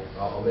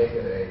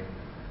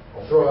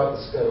throw out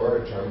the spin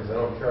order term because I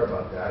don't care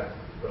about that.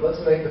 But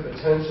let's make the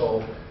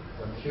potential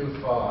a Q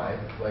phi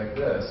like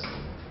this.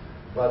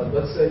 But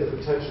let's say the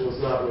potential is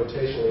not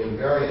rotationally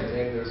invariant.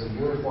 Maybe there's a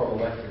uniform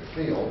electric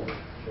field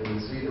in the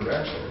z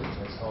direction.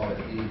 Let's call it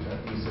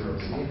E0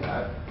 z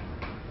hat.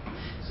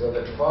 So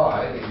that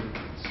phi, the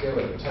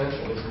scalar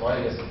potential, is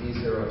minus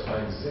E0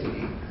 times z.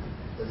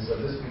 And so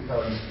this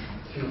becomes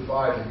Q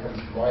phi becomes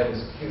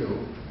minus Q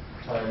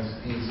times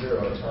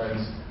E0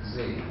 times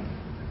z,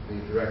 the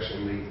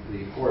direction,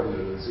 the coordinate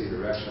of the z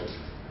direction.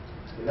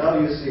 And now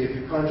you see if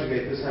you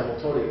conjugate this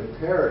Hamiltonian with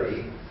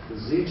parity, the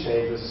z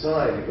changes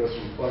sign. It goes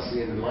from plus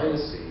z into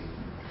minus z.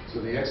 So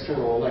the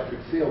external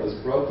electric field is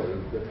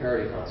broken with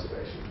parity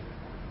conservation.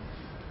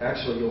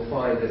 Actually, you'll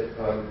find that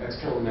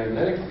external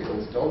magnetic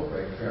fields don't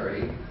break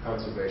parity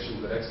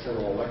conservation, but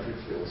external electric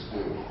fields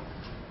do.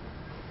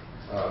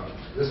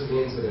 This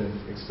means that in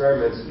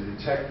experiments to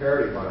detect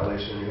parity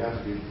violation, you have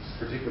to be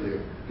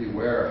particularly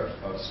beware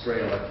of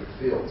stray electric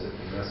fields if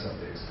you mess up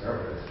the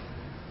experiment.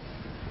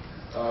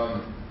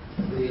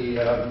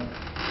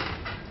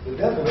 The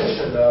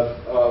definition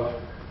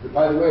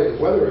by the way,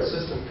 whether a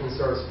system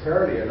conserves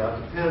parity or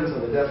not depends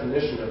on the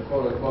definition of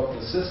quote-unquote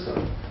the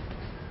system.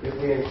 If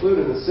we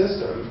include in the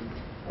system,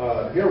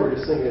 here we're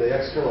just thinking the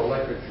external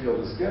electric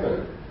field is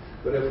given,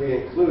 but if we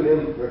include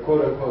in the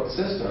quote-unquote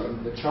system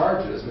the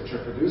charges which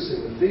are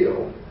producing the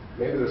field,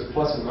 maybe there's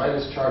plus and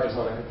minus charges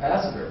on a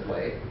capacitor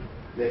plate,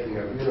 making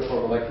a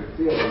uniform electric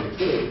field in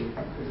between.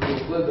 If we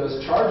include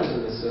those charges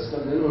in the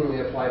system, then when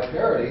we apply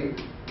parity,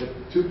 the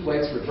two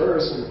plates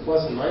reverse and the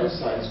plus and minus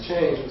signs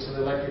change, and so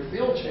the electric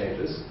field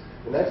changes,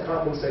 and that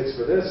compensates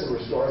for this and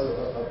restores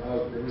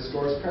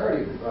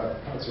parity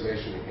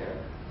conservation again.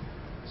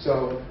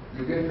 So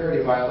you get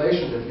parity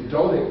violation if you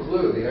don't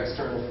include the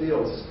external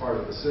fields as part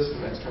of the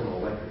system, external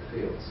electric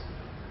fields.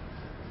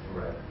 All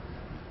right.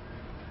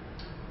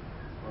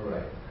 All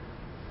right.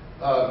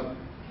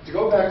 To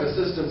go back to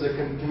systems that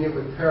can commute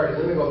with parity,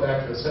 let me go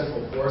back to the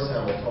central force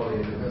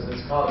Hamiltonian because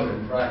it's common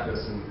in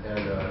practice and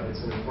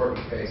it's an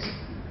important case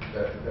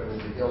that we'll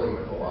be dealing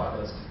with a lot.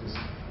 Let's just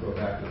go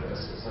back to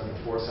this, the central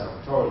force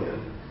Hamiltonian.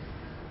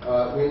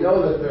 We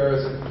know that there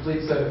is a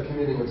complete set of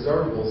commuting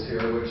observables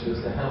here, which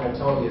is the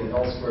Hamiltonian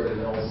L squared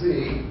and LZ,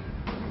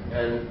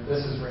 and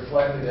this is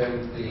reflected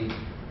in the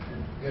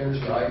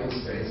energy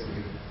eigenspace.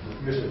 We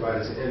usually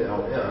write as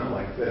NLM,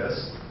 like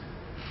this.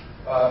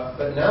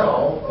 But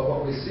now,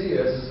 what we see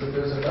is that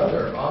there's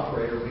another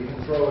operator we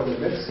can throw in the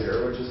mix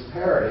here, which is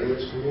parity,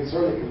 which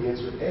certainly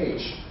commutes with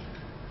H.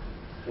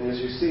 And as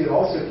you see, it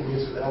also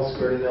commutes with L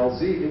squared and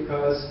LZ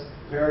because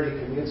parity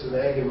commutes with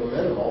angular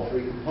momentum, all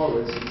three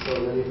components, and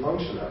so any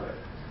function of it.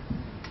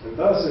 And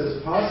thus, it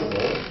is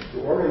possible to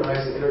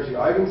organize the energy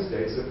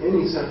eigenstates of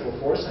any central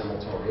force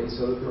Hamiltonian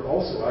so that they're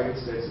also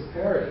eigenstates of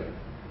parity.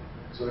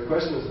 So the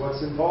question is,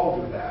 what's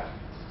involved with that?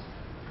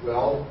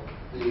 Well,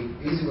 the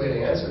easy way to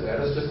answer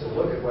that is just to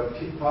look at what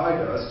phi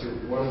does to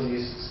one of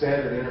these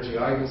standard energy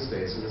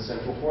eigenstates in the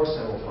central force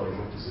Hamiltonian.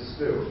 What does this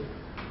do?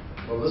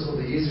 Well, this will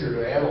be easier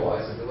to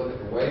analyze if we look at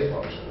the wave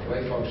function. The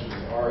wave function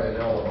is R n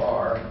L of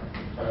R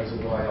times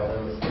the y L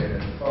m of theta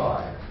and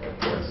phi,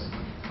 like this.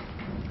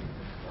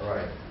 All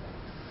right.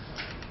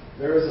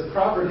 There is a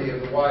property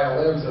of the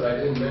YLMs that I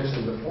didn't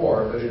mention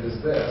before, but it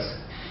is this,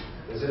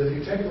 is that if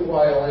you take the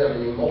YLM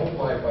and you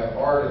multiply it by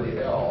R to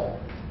the L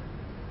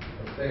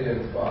of theta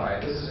and phi,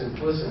 this is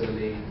implicit in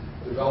the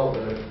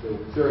development of the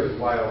theory of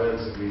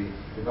YLMs that we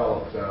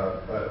developed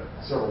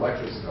several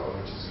lectures ago,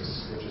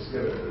 which is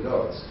given in the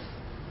notes.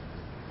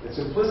 It's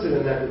implicit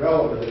in that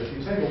development that if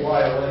you take a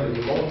YLM and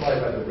you multiply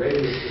it by the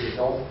radius to the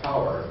Lth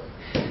power,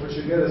 what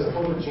you get is a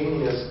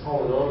homogeneous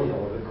polynomial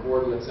with the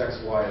coordinates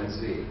x, y, and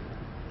z.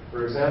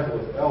 For example,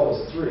 if L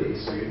is 3,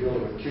 so you're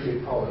dealing with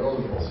cubic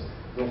polynomials,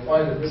 you'll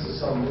find that this is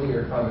some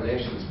linear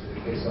combinations for the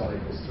case L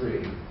equals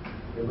 3.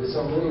 It'll be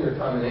some linear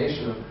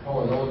combination of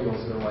polynomials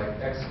that are like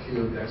x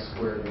cubed, x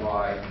squared,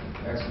 y,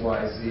 x,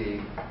 y,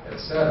 z,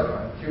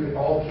 etc.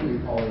 All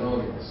cubic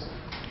polynomials.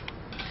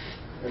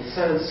 And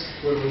since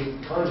when we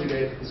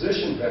conjugate the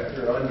position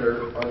vector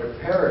under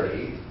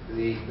parity,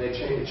 they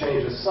change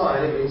a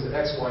sign, it means that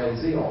x, y, and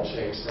z all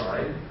change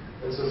sign.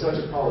 And so such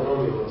a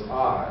polynomial is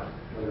odd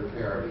under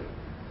parity.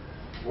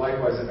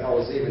 Likewise, if L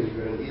is even, you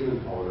get an even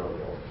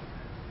polynomial.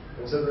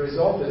 And so the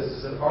result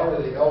is that R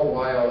to the L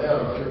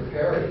YLM under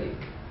parity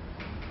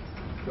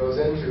goes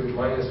into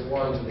minus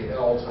 1 to the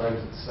L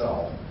times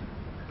itself.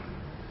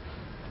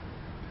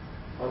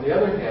 On the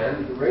other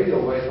hand, the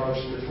radial wave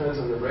function depends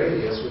on the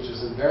radius, which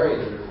is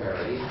invariant under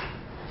parity.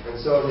 And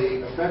so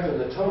the effect of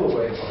the total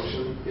wave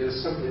function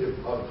is simply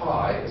of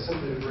pi, is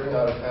simply to bring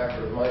out a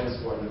factor of minus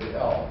 1 to the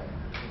L.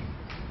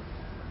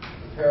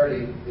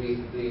 Parity,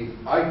 the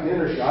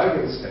energy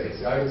eigenstates,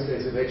 the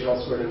eigenstates of HL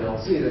squared and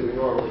LZ that we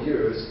normally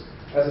use,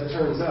 as it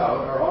turns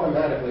out, are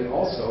automatically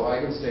also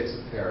eigenstates of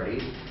parity,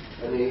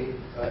 and the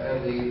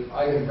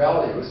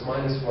eigenvalue is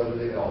minus 1 to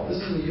the L. This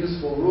is a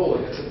useful rule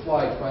and gets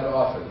applied quite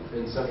often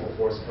in central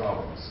force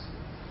problems.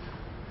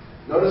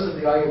 Notice that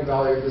the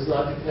eigenvalue does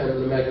not depend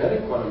on the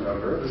magnetic quantum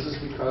number. This is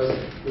because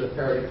the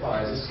parity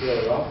pi is a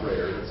scalar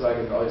operator, and its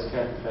eigenvalues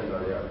can't depend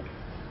on m.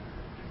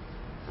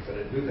 But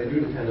they do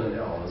depend on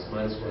L. It's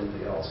minus 1 to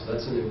the L, so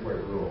that's an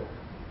important rule.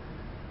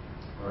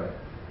 All right.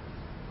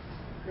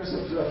 Here's a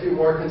few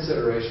more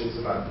considerations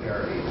about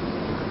parity.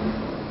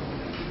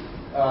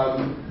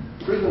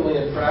 Frequently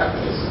in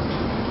practice,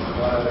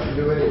 if you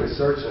do any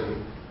research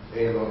in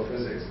AMO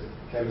physics,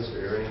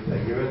 chemistry, or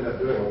anything, you end up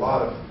doing a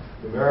lot of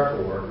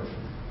numerical work,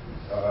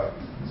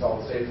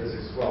 solid state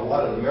physics as well, a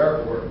lot of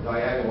numerical work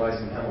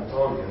diagonalizing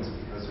Hamiltonians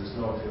because there's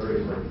no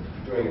theory for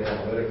doing it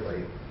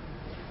analytically.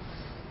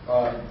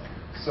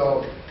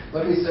 So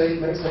let me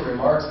make some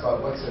remarks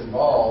about what's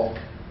involved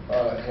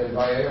in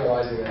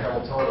diagonalizing the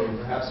Hamiltonian,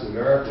 perhaps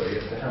numerically,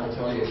 if the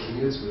Hamiltonian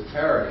commutes with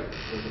parity,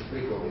 as it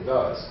frequently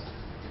does.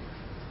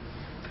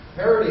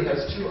 Parity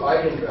has two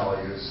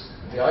eigenvalues.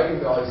 The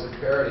eigenvalues of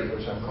parity,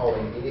 which I'm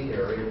calling E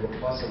here, equal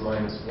plus and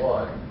minus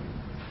 1.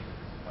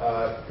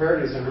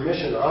 Parity is a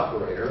Hermitian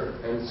operator,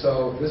 and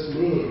so this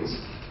means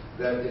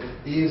that if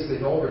E is the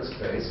Hilbert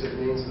space, it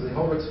means that the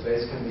Hilbert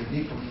space can be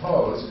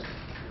decomposed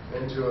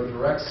into a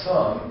direct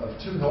sum of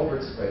two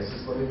Hilbert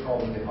spaces, let me call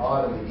them the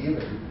odd and the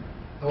even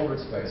Hilbert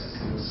spaces,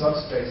 the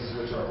subspaces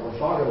which are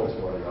orthogonal to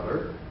one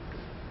another,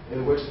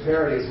 in which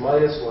parity is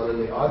minus 1 in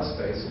the odd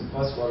space and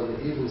plus 1 in the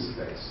even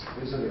space.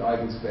 These are the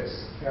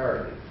eigenspaces of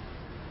parity.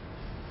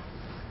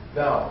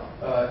 Now,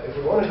 if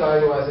we want to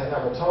diagonalize a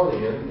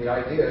Hamiltonian, the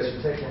idea is you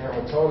take the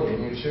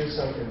Hamiltonian, you choose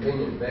some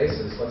convenient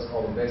basis, let's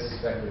call them basis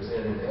vectors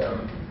n and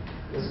m.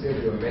 This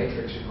gives you a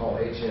matrix you call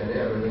H n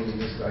m, and then you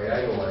just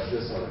diagonalize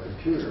this on a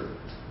computer.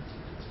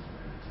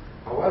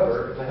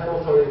 However, if the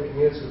Hamiltonian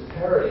commutes with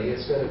parity,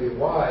 it's going to be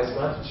wise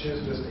not to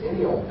choose just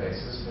any old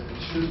basis, but to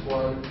choose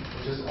one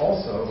which is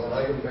also an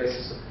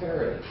eigenbasis of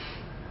parity.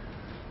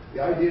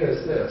 The idea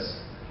is this,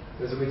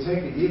 is that we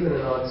take the even and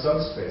odd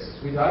subspaces.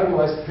 We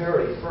diagonalize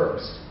parity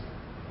first,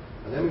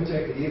 and then we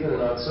take the even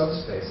and odd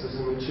subspaces,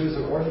 and we choose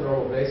an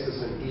orthonormal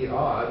basis in E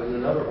odd and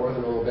another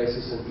orthonormal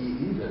basis in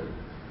E even.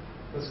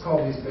 Let's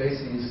call these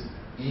bases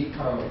E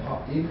comma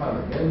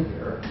n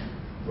here,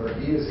 where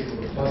E is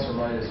equal to plus or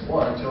minus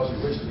 1, tells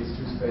you which of these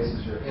two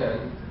spaces you're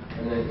in,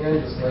 and then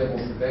n just labels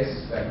the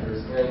basis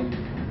vectors in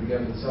the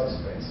given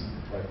subspace,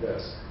 like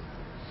this.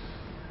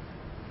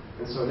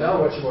 And so now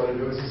what you want to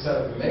do is you set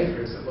up a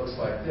matrix that looks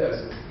like this.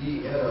 It's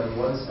En on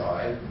one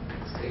side,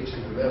 it's H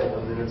in the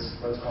middle, and then it's,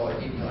 let's call it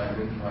E prime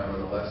and E prime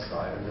on the left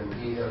side, and then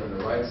En on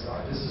the right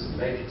side. This is the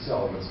matrix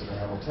elements of the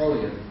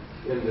Hamiltonian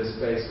in this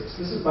basis.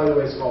 This is, by the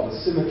way, it's called the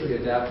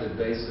symmetry-adapted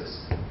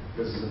basis,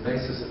 because it's a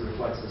basis that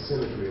reflects the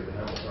symmetry of the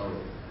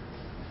Hamiltonian.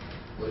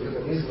 Well, you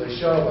can easily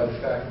show by the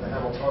fact that the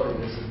Hamiltonian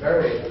is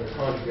invariant under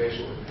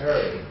conjugation with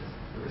parity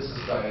This is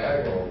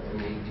diagonal in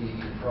the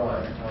E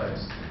prime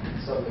times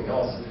something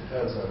else that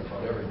depends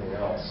on everything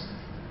else.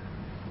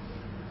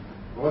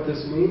 What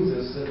this means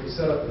is that we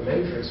set up the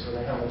matrix for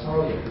the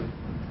Hamiltonian,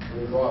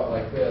 and we go out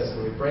like this,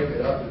 and we break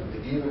it up into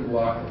the even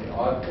block and the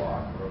odd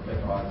block, or make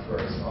odd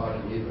first, odd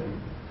and even,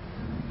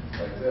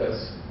 like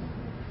this,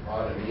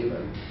 odd and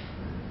even.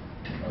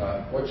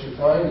 What you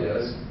find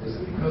is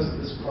that because of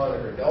this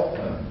Kronecker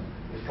delta,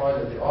 you find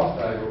that the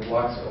off-diagonal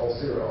blocks are all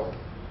 0,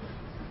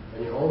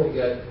 and you only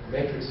get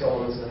matrix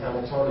elements in the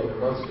Hamiltonian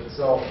amongst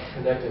itself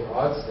connecting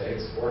odd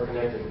states or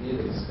connecting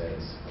even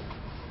states.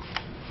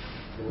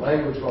 In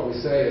language, what we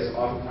say is,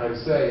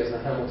 oftentimes say, is the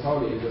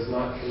Hamiltonian does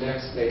not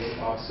connect states of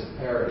opposite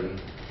parity.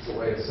 It's a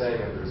way of saying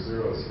that there's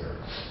zeros here.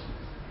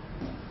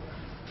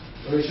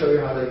 Let me show you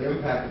how the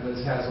impact that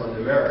this has on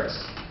numerics.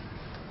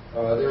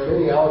 There are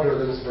many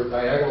algorithms for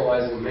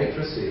diagonalizing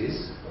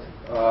matrices,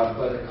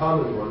 but a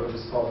common one, which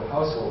is called the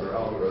householder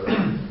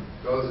algorithm,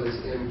 goes as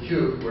n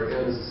cubed, where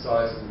n is the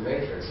size of the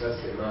matrix. That's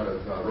the amount of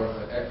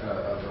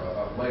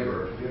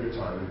labor or computer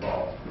time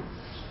involved.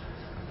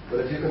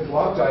 But if you can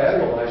block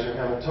diagonalize your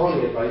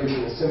Hamiltonian by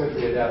using a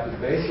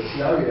symmetry-adapted basis,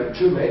 now you have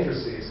two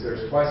matrices.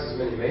 There's twice as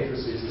many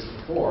matrices as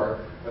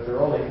before, but they're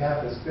only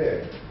half as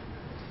big.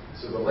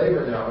 So the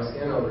labor now is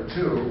n over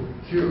 2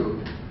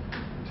 cubed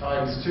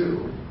times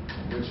 2,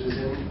 which is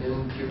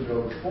n cubed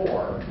over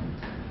 4.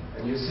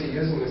 And you see,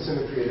 using the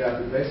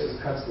symmetry-adapted basis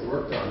cuts the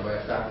work done by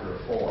a factor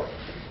of 4.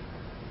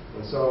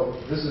 And so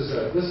this is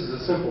a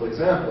simple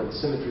example of the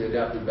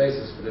symmetry-adapted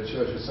basis, but it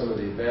shows you some of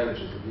the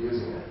advantages of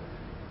using it.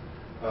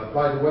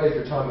 By the way, if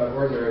you're talking about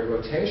ordinary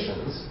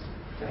rotations,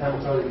 the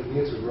Hamiltonian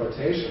commutes with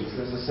rotations,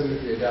 there's a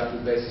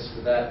symmetry-adapted basis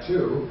for that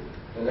too,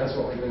 and that's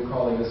what we've been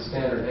calling the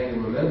standard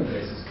angular momentum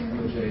basis,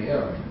 gamma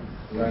Jm.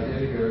 The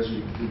idea here is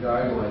you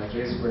diagonalize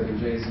J squared and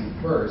Jz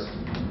first,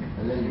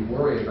 and then you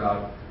worry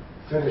about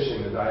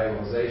finishing the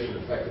diagonalization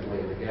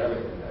effectively in the gamma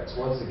index.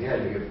 Once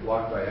again, you get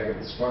block diagonal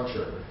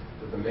structure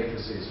with the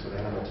matrices for the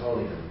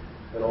Hamiltonian.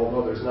 And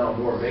although there's now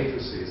more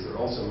matrices, they're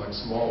also much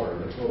smaller,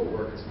 and the total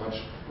work is much,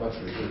 much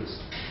reduced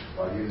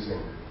by using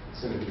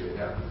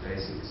symmetry-adapted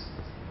bases.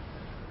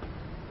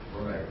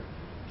 All right.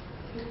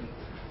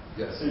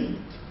 Yes? Sorry,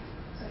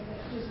 that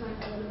just went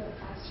a little bit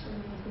fast for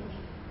me, I think.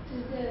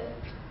 Is the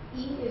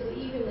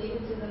E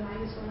related to the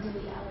 -1 to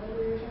the L that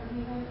we were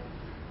talking about?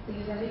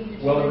 Because I think you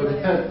just Well, it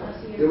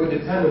would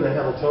depend on the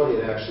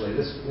Hamiltonian, actually.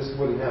 This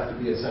wouldn't have to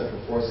be a central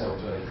force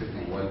Hamiltonian. It could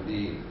be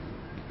 1D.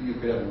 You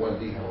could have a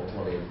 1D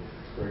Hamiltonian,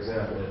 for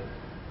example.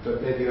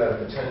 But maybe you had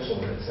a potential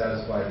that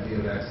satisfied V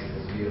of x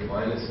equals V of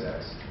minus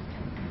x.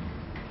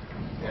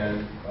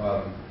 And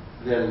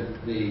then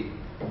the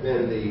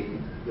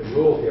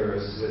rule here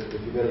is that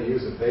if you're going to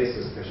use a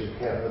basis, because you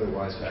can't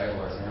otherwise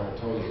diagonalize a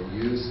Hamiltonian,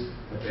 use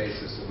a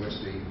basis in which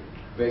the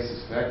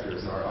basis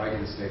vectors are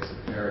eigenstates of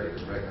parity,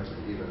 the breakups of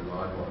even and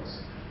odd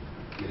ones.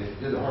 I mean, if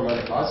you did the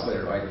harmonic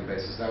oscillator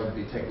eigenbasis, that would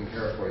be taken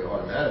care of for you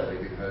automatically,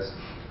 because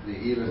the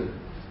even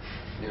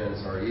ends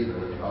are even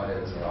and the odd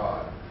ends are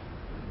odd.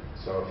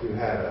 So if you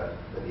had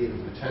an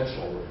even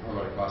potential, the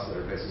harmonic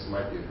oscillator basis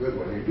might be a good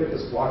one. You'd get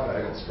this block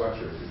diagonal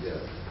structure if you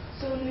did.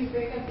 So when we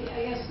break up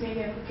I guess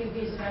maybe I'm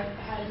confused about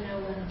how to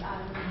know when it's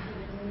odd and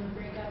even. When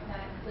we break up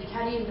that, like,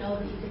 how do you know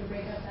that you can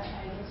break up that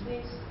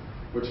eigenspace?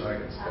 Which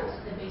eigenspace?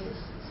 The basis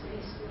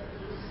space that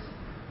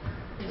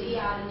is E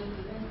odd and E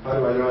even. How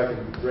do I know I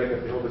can break up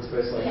the Hilbert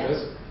space like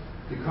this?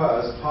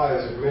 Because pi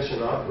is a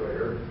Hermitian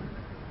operator,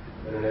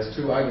 and it has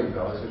two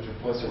eigenvalues, which are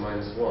plus or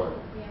minus 1.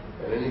 Yeah.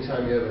 And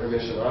anytime you have a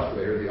Hermitian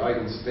operator, the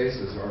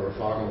eigenspaces are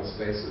orthogonal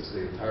spaces.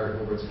 The entire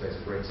Hilbert space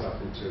breaks up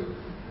into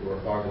the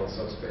orthogonal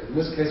subspace. In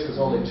this case, there's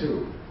only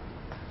 2.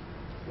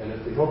 And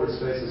if the Hilbert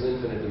space is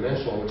infinite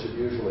dimensional, which it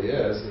usually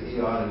is, the E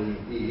odd and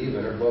E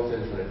even are both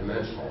infinite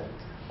dimensional.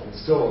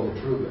 It's still an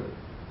improvement.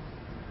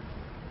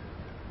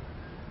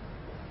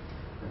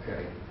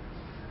 Okay.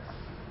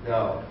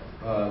 Now,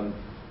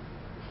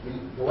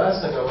 the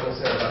last thing I want to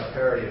say about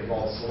parity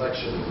involves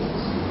selection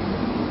rules.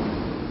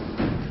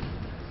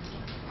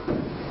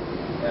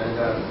 And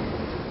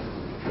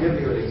to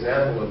give you an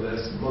example of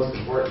this, the most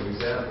important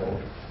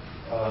example,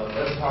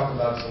 let's talk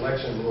about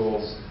selection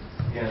rules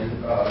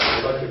in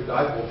electric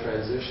dipole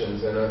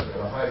transitions in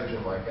a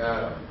hydrogen-like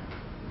atom.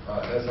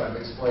 As I've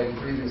explained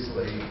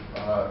previously,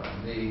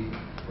 the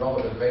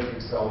relevant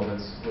matrix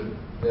elements would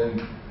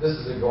then, this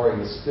is ignoring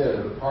the spin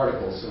of the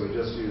particles, so we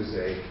just use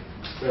a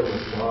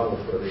spinless model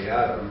for the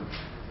atom,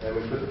 and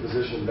we put the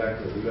position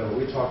vector in the middle.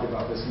 We talked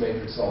about this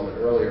matrix element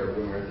earlier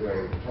when we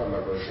were talking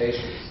about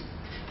rotations.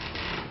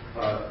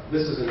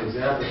 This is an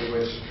example in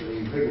which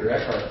the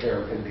Wigner-Eckhart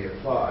theorem can be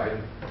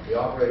applied. The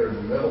operator in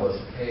the middle is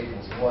k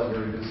equals 1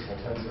 irreducible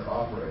tensor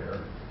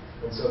operator.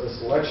 And so the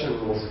selection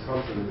rules that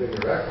come from the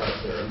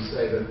Wigner-Eckhart theorem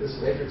say that this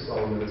matrix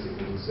element is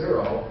equal to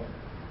 0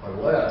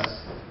 unless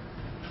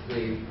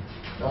the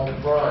L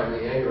prime,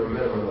 the angular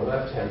minimum on the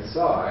left-hand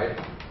side,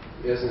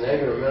 is an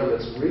angular minimum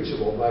that's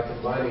reachable by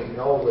combining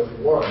L with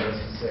 1,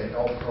 that's to say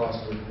L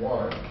crossed with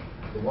 1.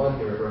 The 1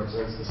 here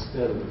represents the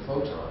spin of the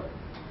photon.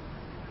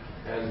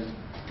 And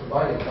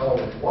combining L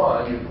with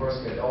 1, you of course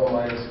get L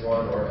minus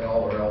 1 or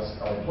else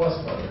L plus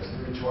 1. There's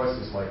three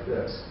choices like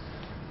this.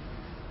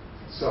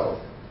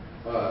 So,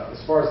 as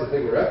far as the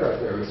Wigner-Eckhart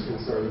theorem is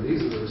concerned, these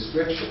are the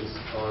restrictions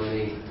on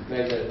the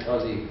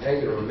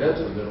angular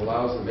momentum that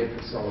allows the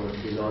matrix element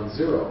to be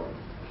non-zero.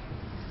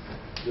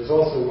 There's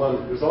also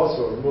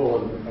a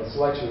rule, a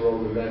selection rule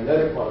in the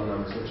magnetic quantum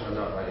numbers, which I'm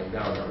not writing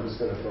down. I'm just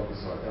going to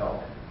focus on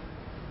L.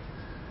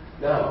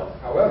 Now,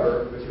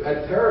 however, if you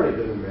add parity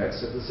to the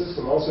mix, if the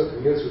system also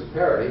commutes with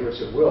parity, which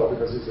it will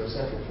because these are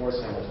central force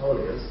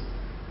Hamiltonians,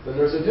 then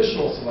there's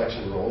additional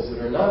selection rules that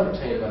are not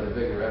obtained by the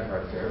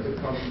Wigner-Eckhart theorem that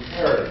come from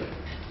parity.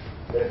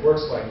 And it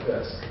works like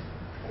this.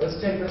 Let's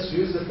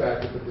use the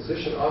fact that the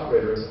position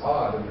operator is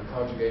odd in the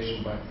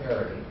conjugation by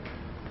parity.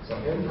 So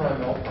n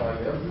prime, L prime,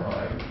 M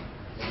prime,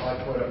 if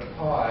I put a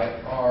pi,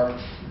 r,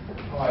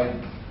 pi,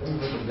 let me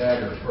put the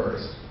dagger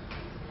first,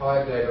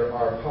 pi dagger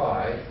r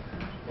pi,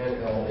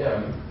 n L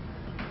m,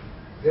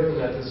 given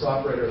that this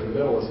operator in the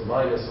middle is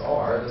minus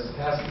r, this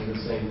has to be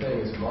the same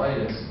thing as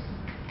minus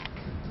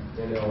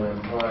n L m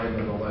prime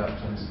on the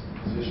left times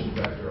position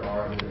vector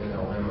r and n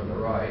L m on the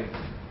right.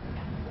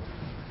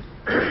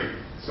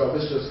 So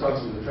this just comes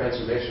from the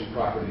transformation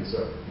properties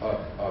of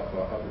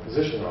the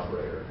position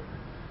operator.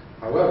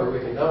 However, we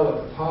can now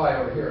let the pi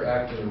over here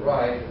act to the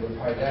right and the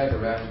pi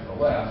dagger act to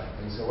the left,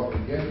 and so what we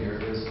get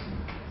here is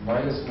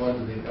minus 1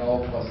 to the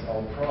L plus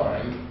L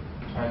prime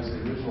times the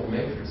original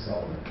matrix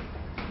element.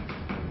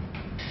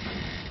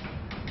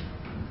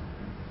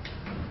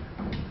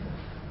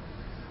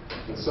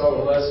 And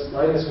so unless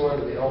minus 1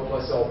 to the L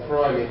plus L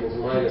prime equals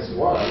minus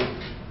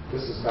 1,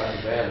 this has got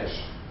to vanish.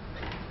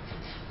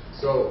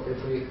 So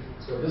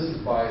this is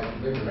by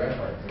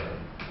Wigner-Eckhart theorem.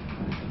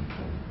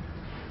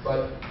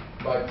 But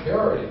by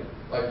parity,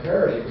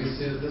 we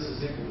see that this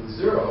is equal to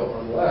 0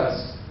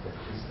 unless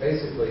it's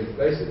basically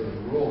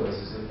the rule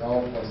is that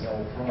L plus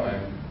L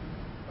prime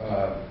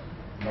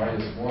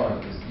minus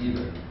 1 is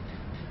even.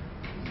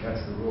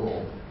 That's the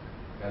rule.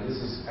 And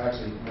this is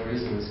actually more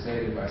easily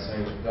stated by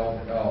saying that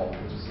delta L,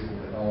 which is equal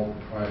to L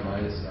prime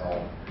minus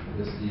L,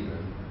 is even.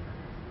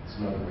 It's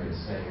another way of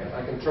saying it.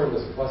 I can turn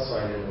this plus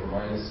sign into a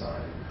minus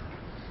sign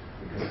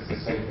because it's the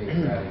same thing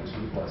as adding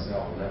 2 plus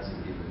L, and that's an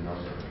even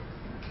number.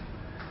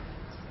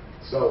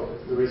 So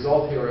the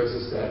result here is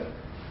that,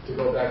 to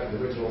go back to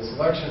the original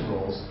selection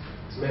rules,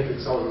 this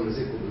matrix element is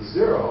equal to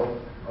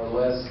 0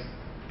 unless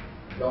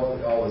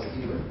delta L is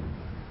even.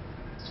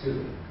 Excuse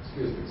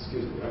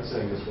me, I'm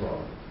saying this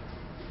wrong.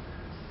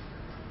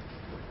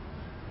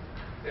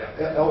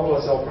 L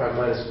plus L prime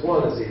minus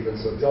 1 is even,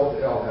 so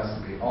delta L has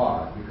to be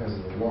odd because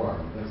of the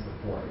 1. That's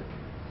the point.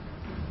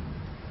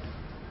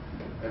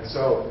 And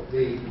so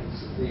the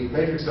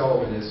matrix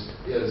element is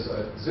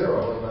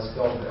 0 unless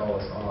delta L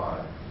is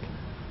odd.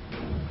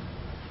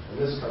 And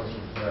this comes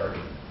from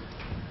parity.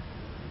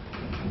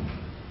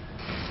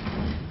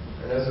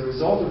 And as a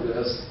result of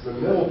this, the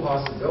middle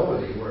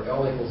possibility where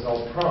L equals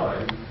L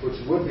prime, which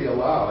would be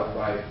allowed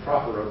by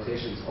proper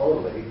rotations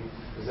only,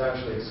 is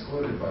actually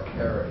excluded by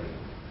parity.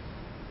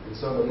 And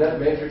so the net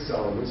matrix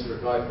elements for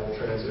dipole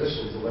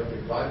transitions,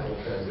 electric dipole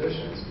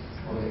transitions,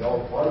 on the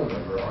L quantum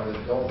number are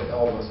that delta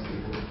L must be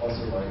equal to plus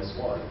or minus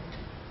 1.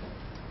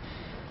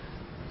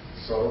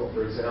 So,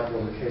 for example,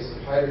 in the case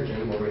of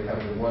hydrogen, where we have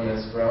the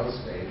 1s ground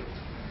state,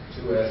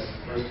 2s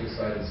first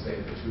excited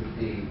state, the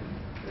 2p,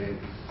 the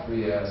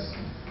 3s,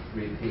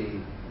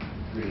 3p,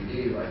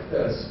 3d, like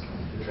this,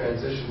 the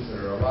transitions that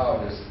are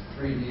allowed is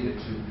 3d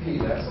to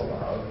 2p, that's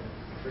allowed,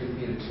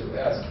 3p to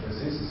 2s, because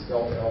this is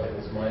delta L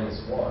equals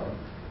minus 1.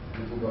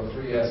 We can go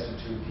 3s to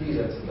 2p,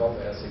 that's a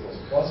delta S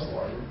equals plus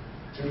 1.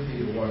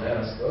 2p to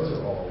 1s, those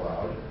are all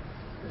allowed.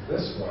 But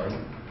this one,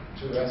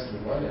 2s to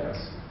 1s,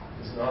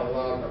 is not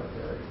allowed by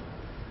parity.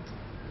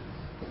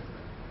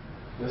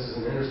 This is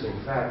an interesting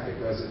fact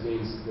because it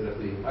means that if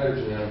the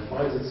hydrogen atom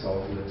finds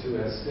itself in the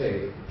 2s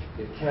state,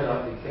 it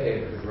cannot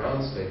decay to the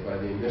ground state by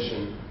the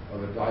emission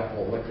of a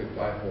electric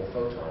dipole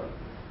photon.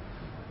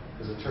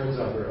 As it turns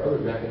out, there are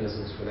other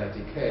mechanisms for that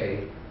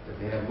decay, that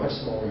they have much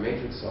smaller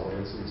matrix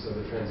elements, and so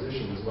the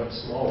transition is much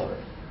smaller.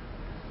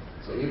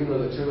 So even though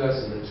the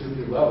 2s and the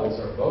 2p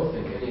levels are both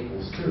in n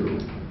equals 2,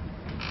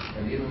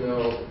 and even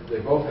though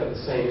they both have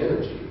the same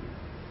energy,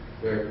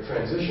 their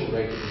transition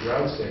rate to the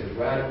ground state is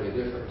radically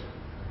different.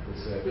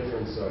 It's a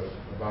difference of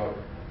about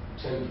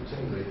 10 to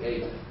the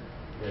 8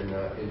 in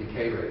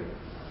decay rate.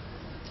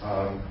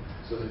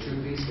 So the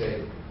 2p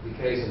state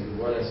decays into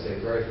the 1s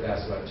state very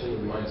fast, about 10 to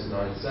the minus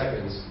 9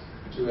 seconds.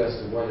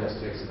 2s to 1s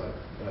takes about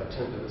a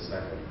tenth of a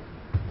second,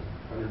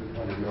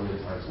 100 million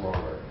times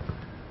longer.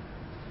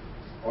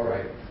 All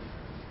right.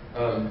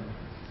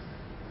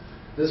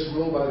 This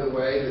rule, by the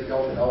way, that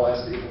delta L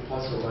has to equal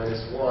plus or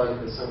minus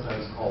 1, is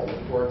sometimes called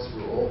the Quark's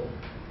rule.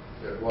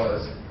 It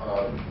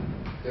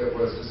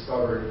was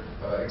discovered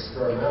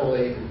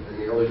experimentally in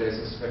the early days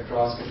of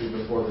spectroscopy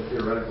before the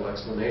theoretical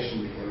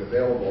explanation became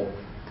available.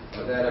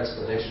 That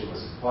explanation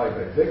was supplied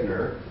by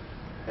Wigner,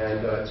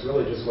 and it's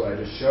really just what I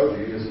just showed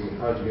you using the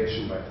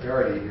conjugation by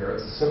parity here.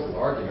 It's a simple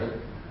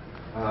argument.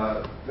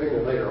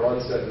 Wigner later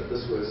on said that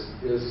this was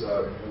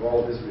of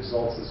all of his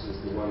results, this was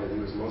the one that he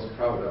was most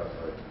proud of,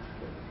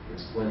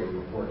 explaining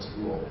Laporte's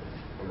rule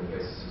on the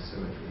basis of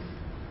symmetry.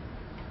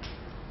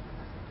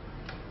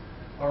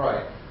 All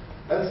right,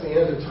 that's the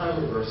end of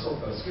time reversal.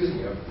 Excuse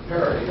me, of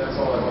parity. That's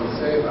all I want to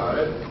say about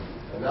it.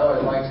 And now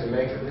I'd like to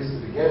make at least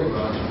the beginning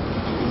of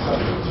the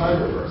subject of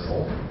time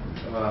reversal,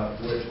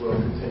 which will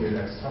continue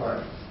next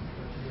time.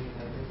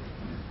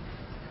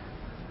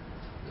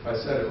 If I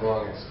said it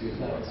wrong, excuse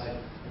me. No, it's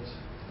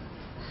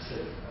a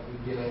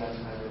beginning on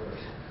time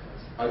reversal.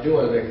 I do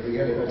want to make a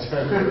beginning on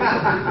time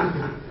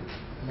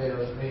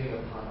reversal. Making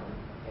a pun.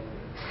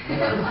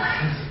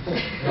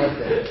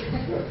 Okay.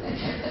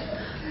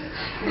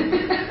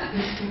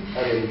 I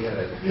didn't get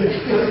it.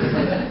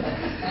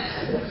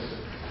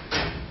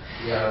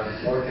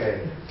 Yeah, okay.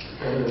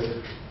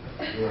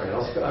 All right,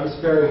 I'm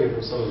sparing you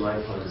from some of my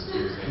puns,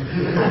 too.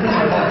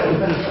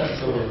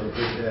 Some of them are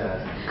pretty bad.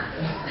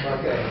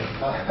 Okay.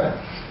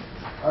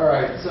 All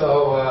right,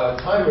 so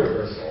time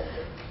reversal.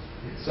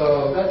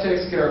 So that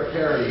takes care of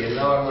parity, and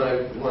now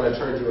I want to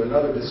turn to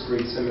another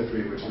discrete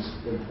symmetry, which is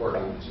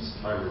important, which is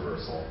time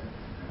reversal.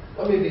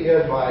 Let me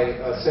begin by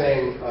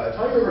saying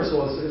time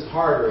reversal is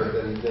harder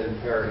than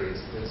parity.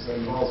 It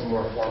involves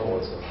more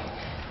formalism.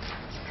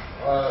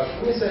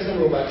 Let me say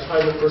something about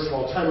time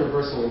reversal. Time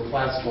reversal in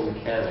classical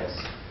mechanics.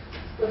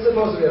 Let's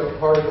suppose we have a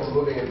particle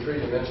moving in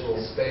three-dimensional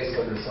space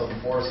under some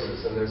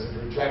forces, and there's a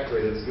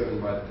trajectory that's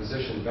given by the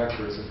position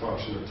vector as a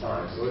function of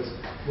time. So it's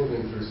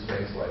moving through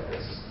space like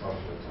this as a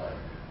function of time.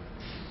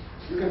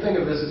 You can think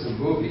of this as a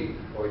movie,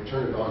 or you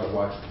turn it on and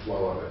watch the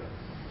flow of it.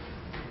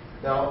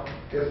 Now,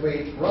 if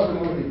we run the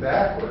movie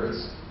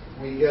backwards,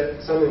 we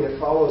get something that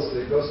follows,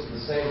 that goes to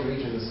the same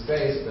region of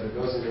space, but it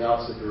goes in the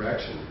opposite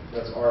direction.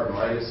 That's r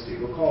minus t.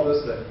 We'll call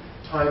this the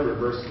time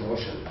reverse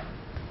motion.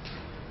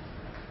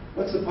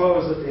 Let's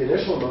suppose that the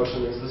initial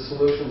motion is the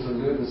solutions of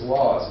Newton's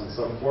laws in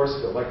some forced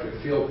electric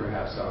field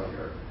perhaps out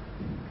here.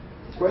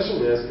 The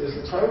question is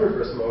the time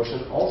reverse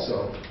motion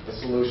also a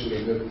solution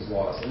of Newton's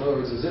laws? In other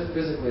words, is it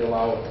physically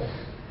allowable?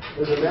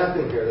 There's a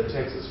mapping here that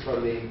takes us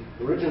from the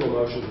original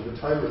motion to the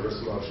time reverse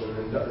motion,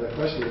 and the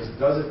question is,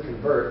 does it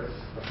convert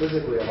a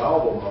physically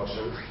allowable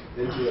motion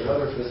into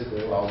another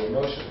physically allowable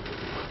motion?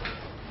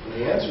 And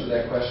the answer to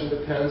that question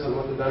depends on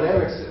what the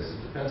dynamics is.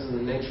 It depends on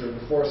the nature of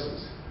the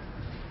forces.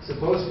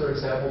 Suppose, for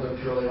example, they're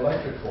purely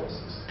electric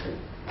forces.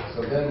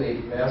 So then the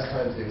mass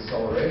times the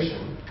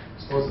acceleration,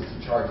 suppose it's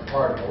a charged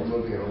particle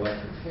moving in an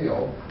electric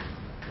field,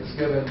 is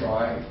given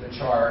by the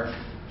charge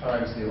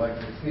times the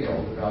electric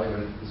field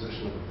evaluated the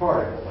position of the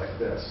particle, like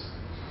this.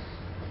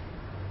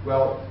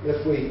 Well,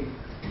 if we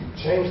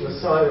change the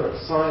sign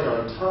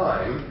on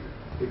time,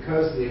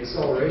 because the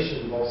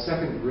acceleration involves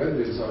second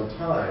derivatives on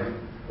time,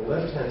 the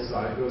left-hand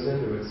side goes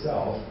into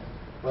itself,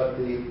 but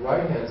the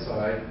right-hand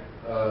side,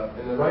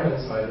 and the right-hand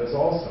side does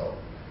also.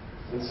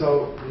 And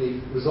so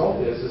the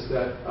result is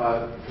that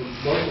the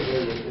motion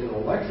in an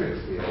electric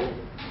field,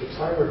 the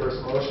time reverse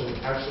motion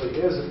actually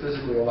is a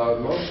physically allowed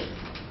motion.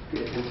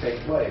 It can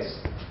take place.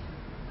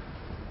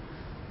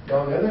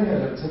 Now, on the other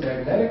hand, if it's a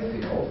magnetic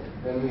field,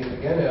 then we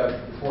again have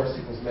the force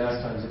equals mass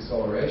times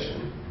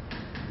acceleration.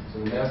 So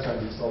the mass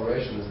times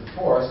acceleration is the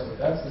force, but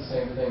that's the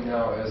same thing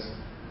now as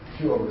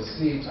Q over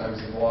C times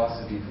the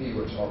velocity v,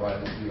 which I'll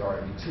write as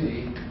dr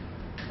dt,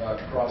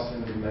 crossed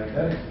into the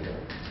magnetic field.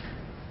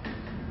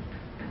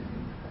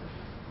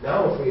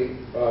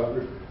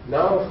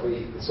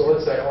 So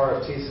let's say R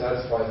of t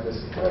satisfies this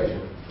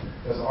equation.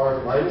 Does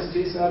R of minus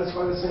t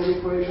satisfy the same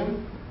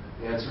equation?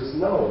 The answer is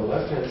no. The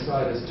left-hand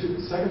side is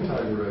the second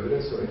time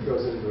derivative, so it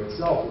goes into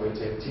itself, and we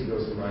take t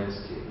goes to minus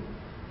t.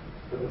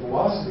 But the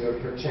velocity over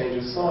here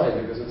changes sign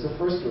because it's a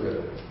first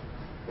derivative.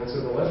 And so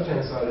the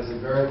left-hand side is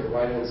invariant, the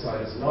right-hand side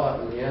is not,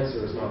 and the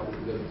answer is not,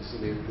 so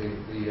the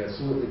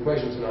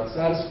equations are not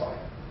satisfied.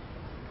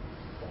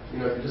 You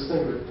know, if you just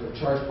think of a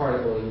charged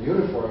particle in a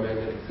uniform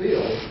magnetic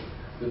field,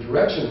 the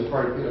direction of the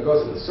particle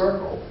goes in a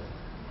circle,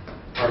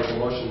 particle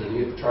motion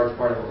in a charged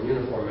particle in a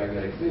uniform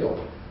magnetic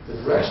field. The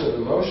direction of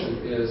the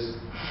motion is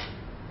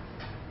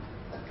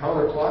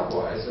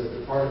counterclockwise if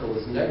the particle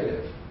is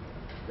negative,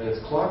 and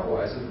it's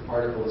clockwise if the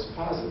particle is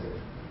positive.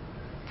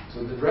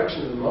 So the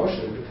direction of the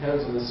motion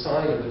depends on the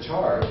sign of the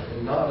charge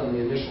and not on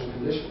the initial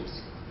conditions.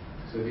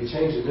 So if you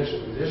change the initial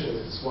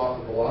conditions to swap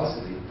the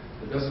velocity,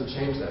 it doesn't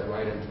change that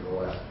right into the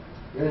left.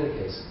 In any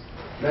case,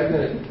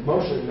 magnetic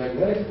motion in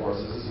magnetic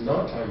forces is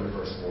not time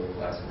reversible in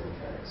classical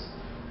mechanics.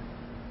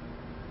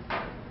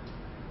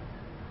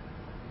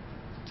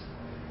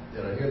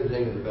 And I hear the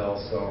ding of the bell,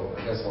 so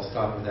I guess I'll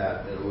stop with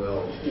that, and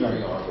we'll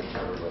carry on with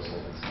time reversal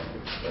next time.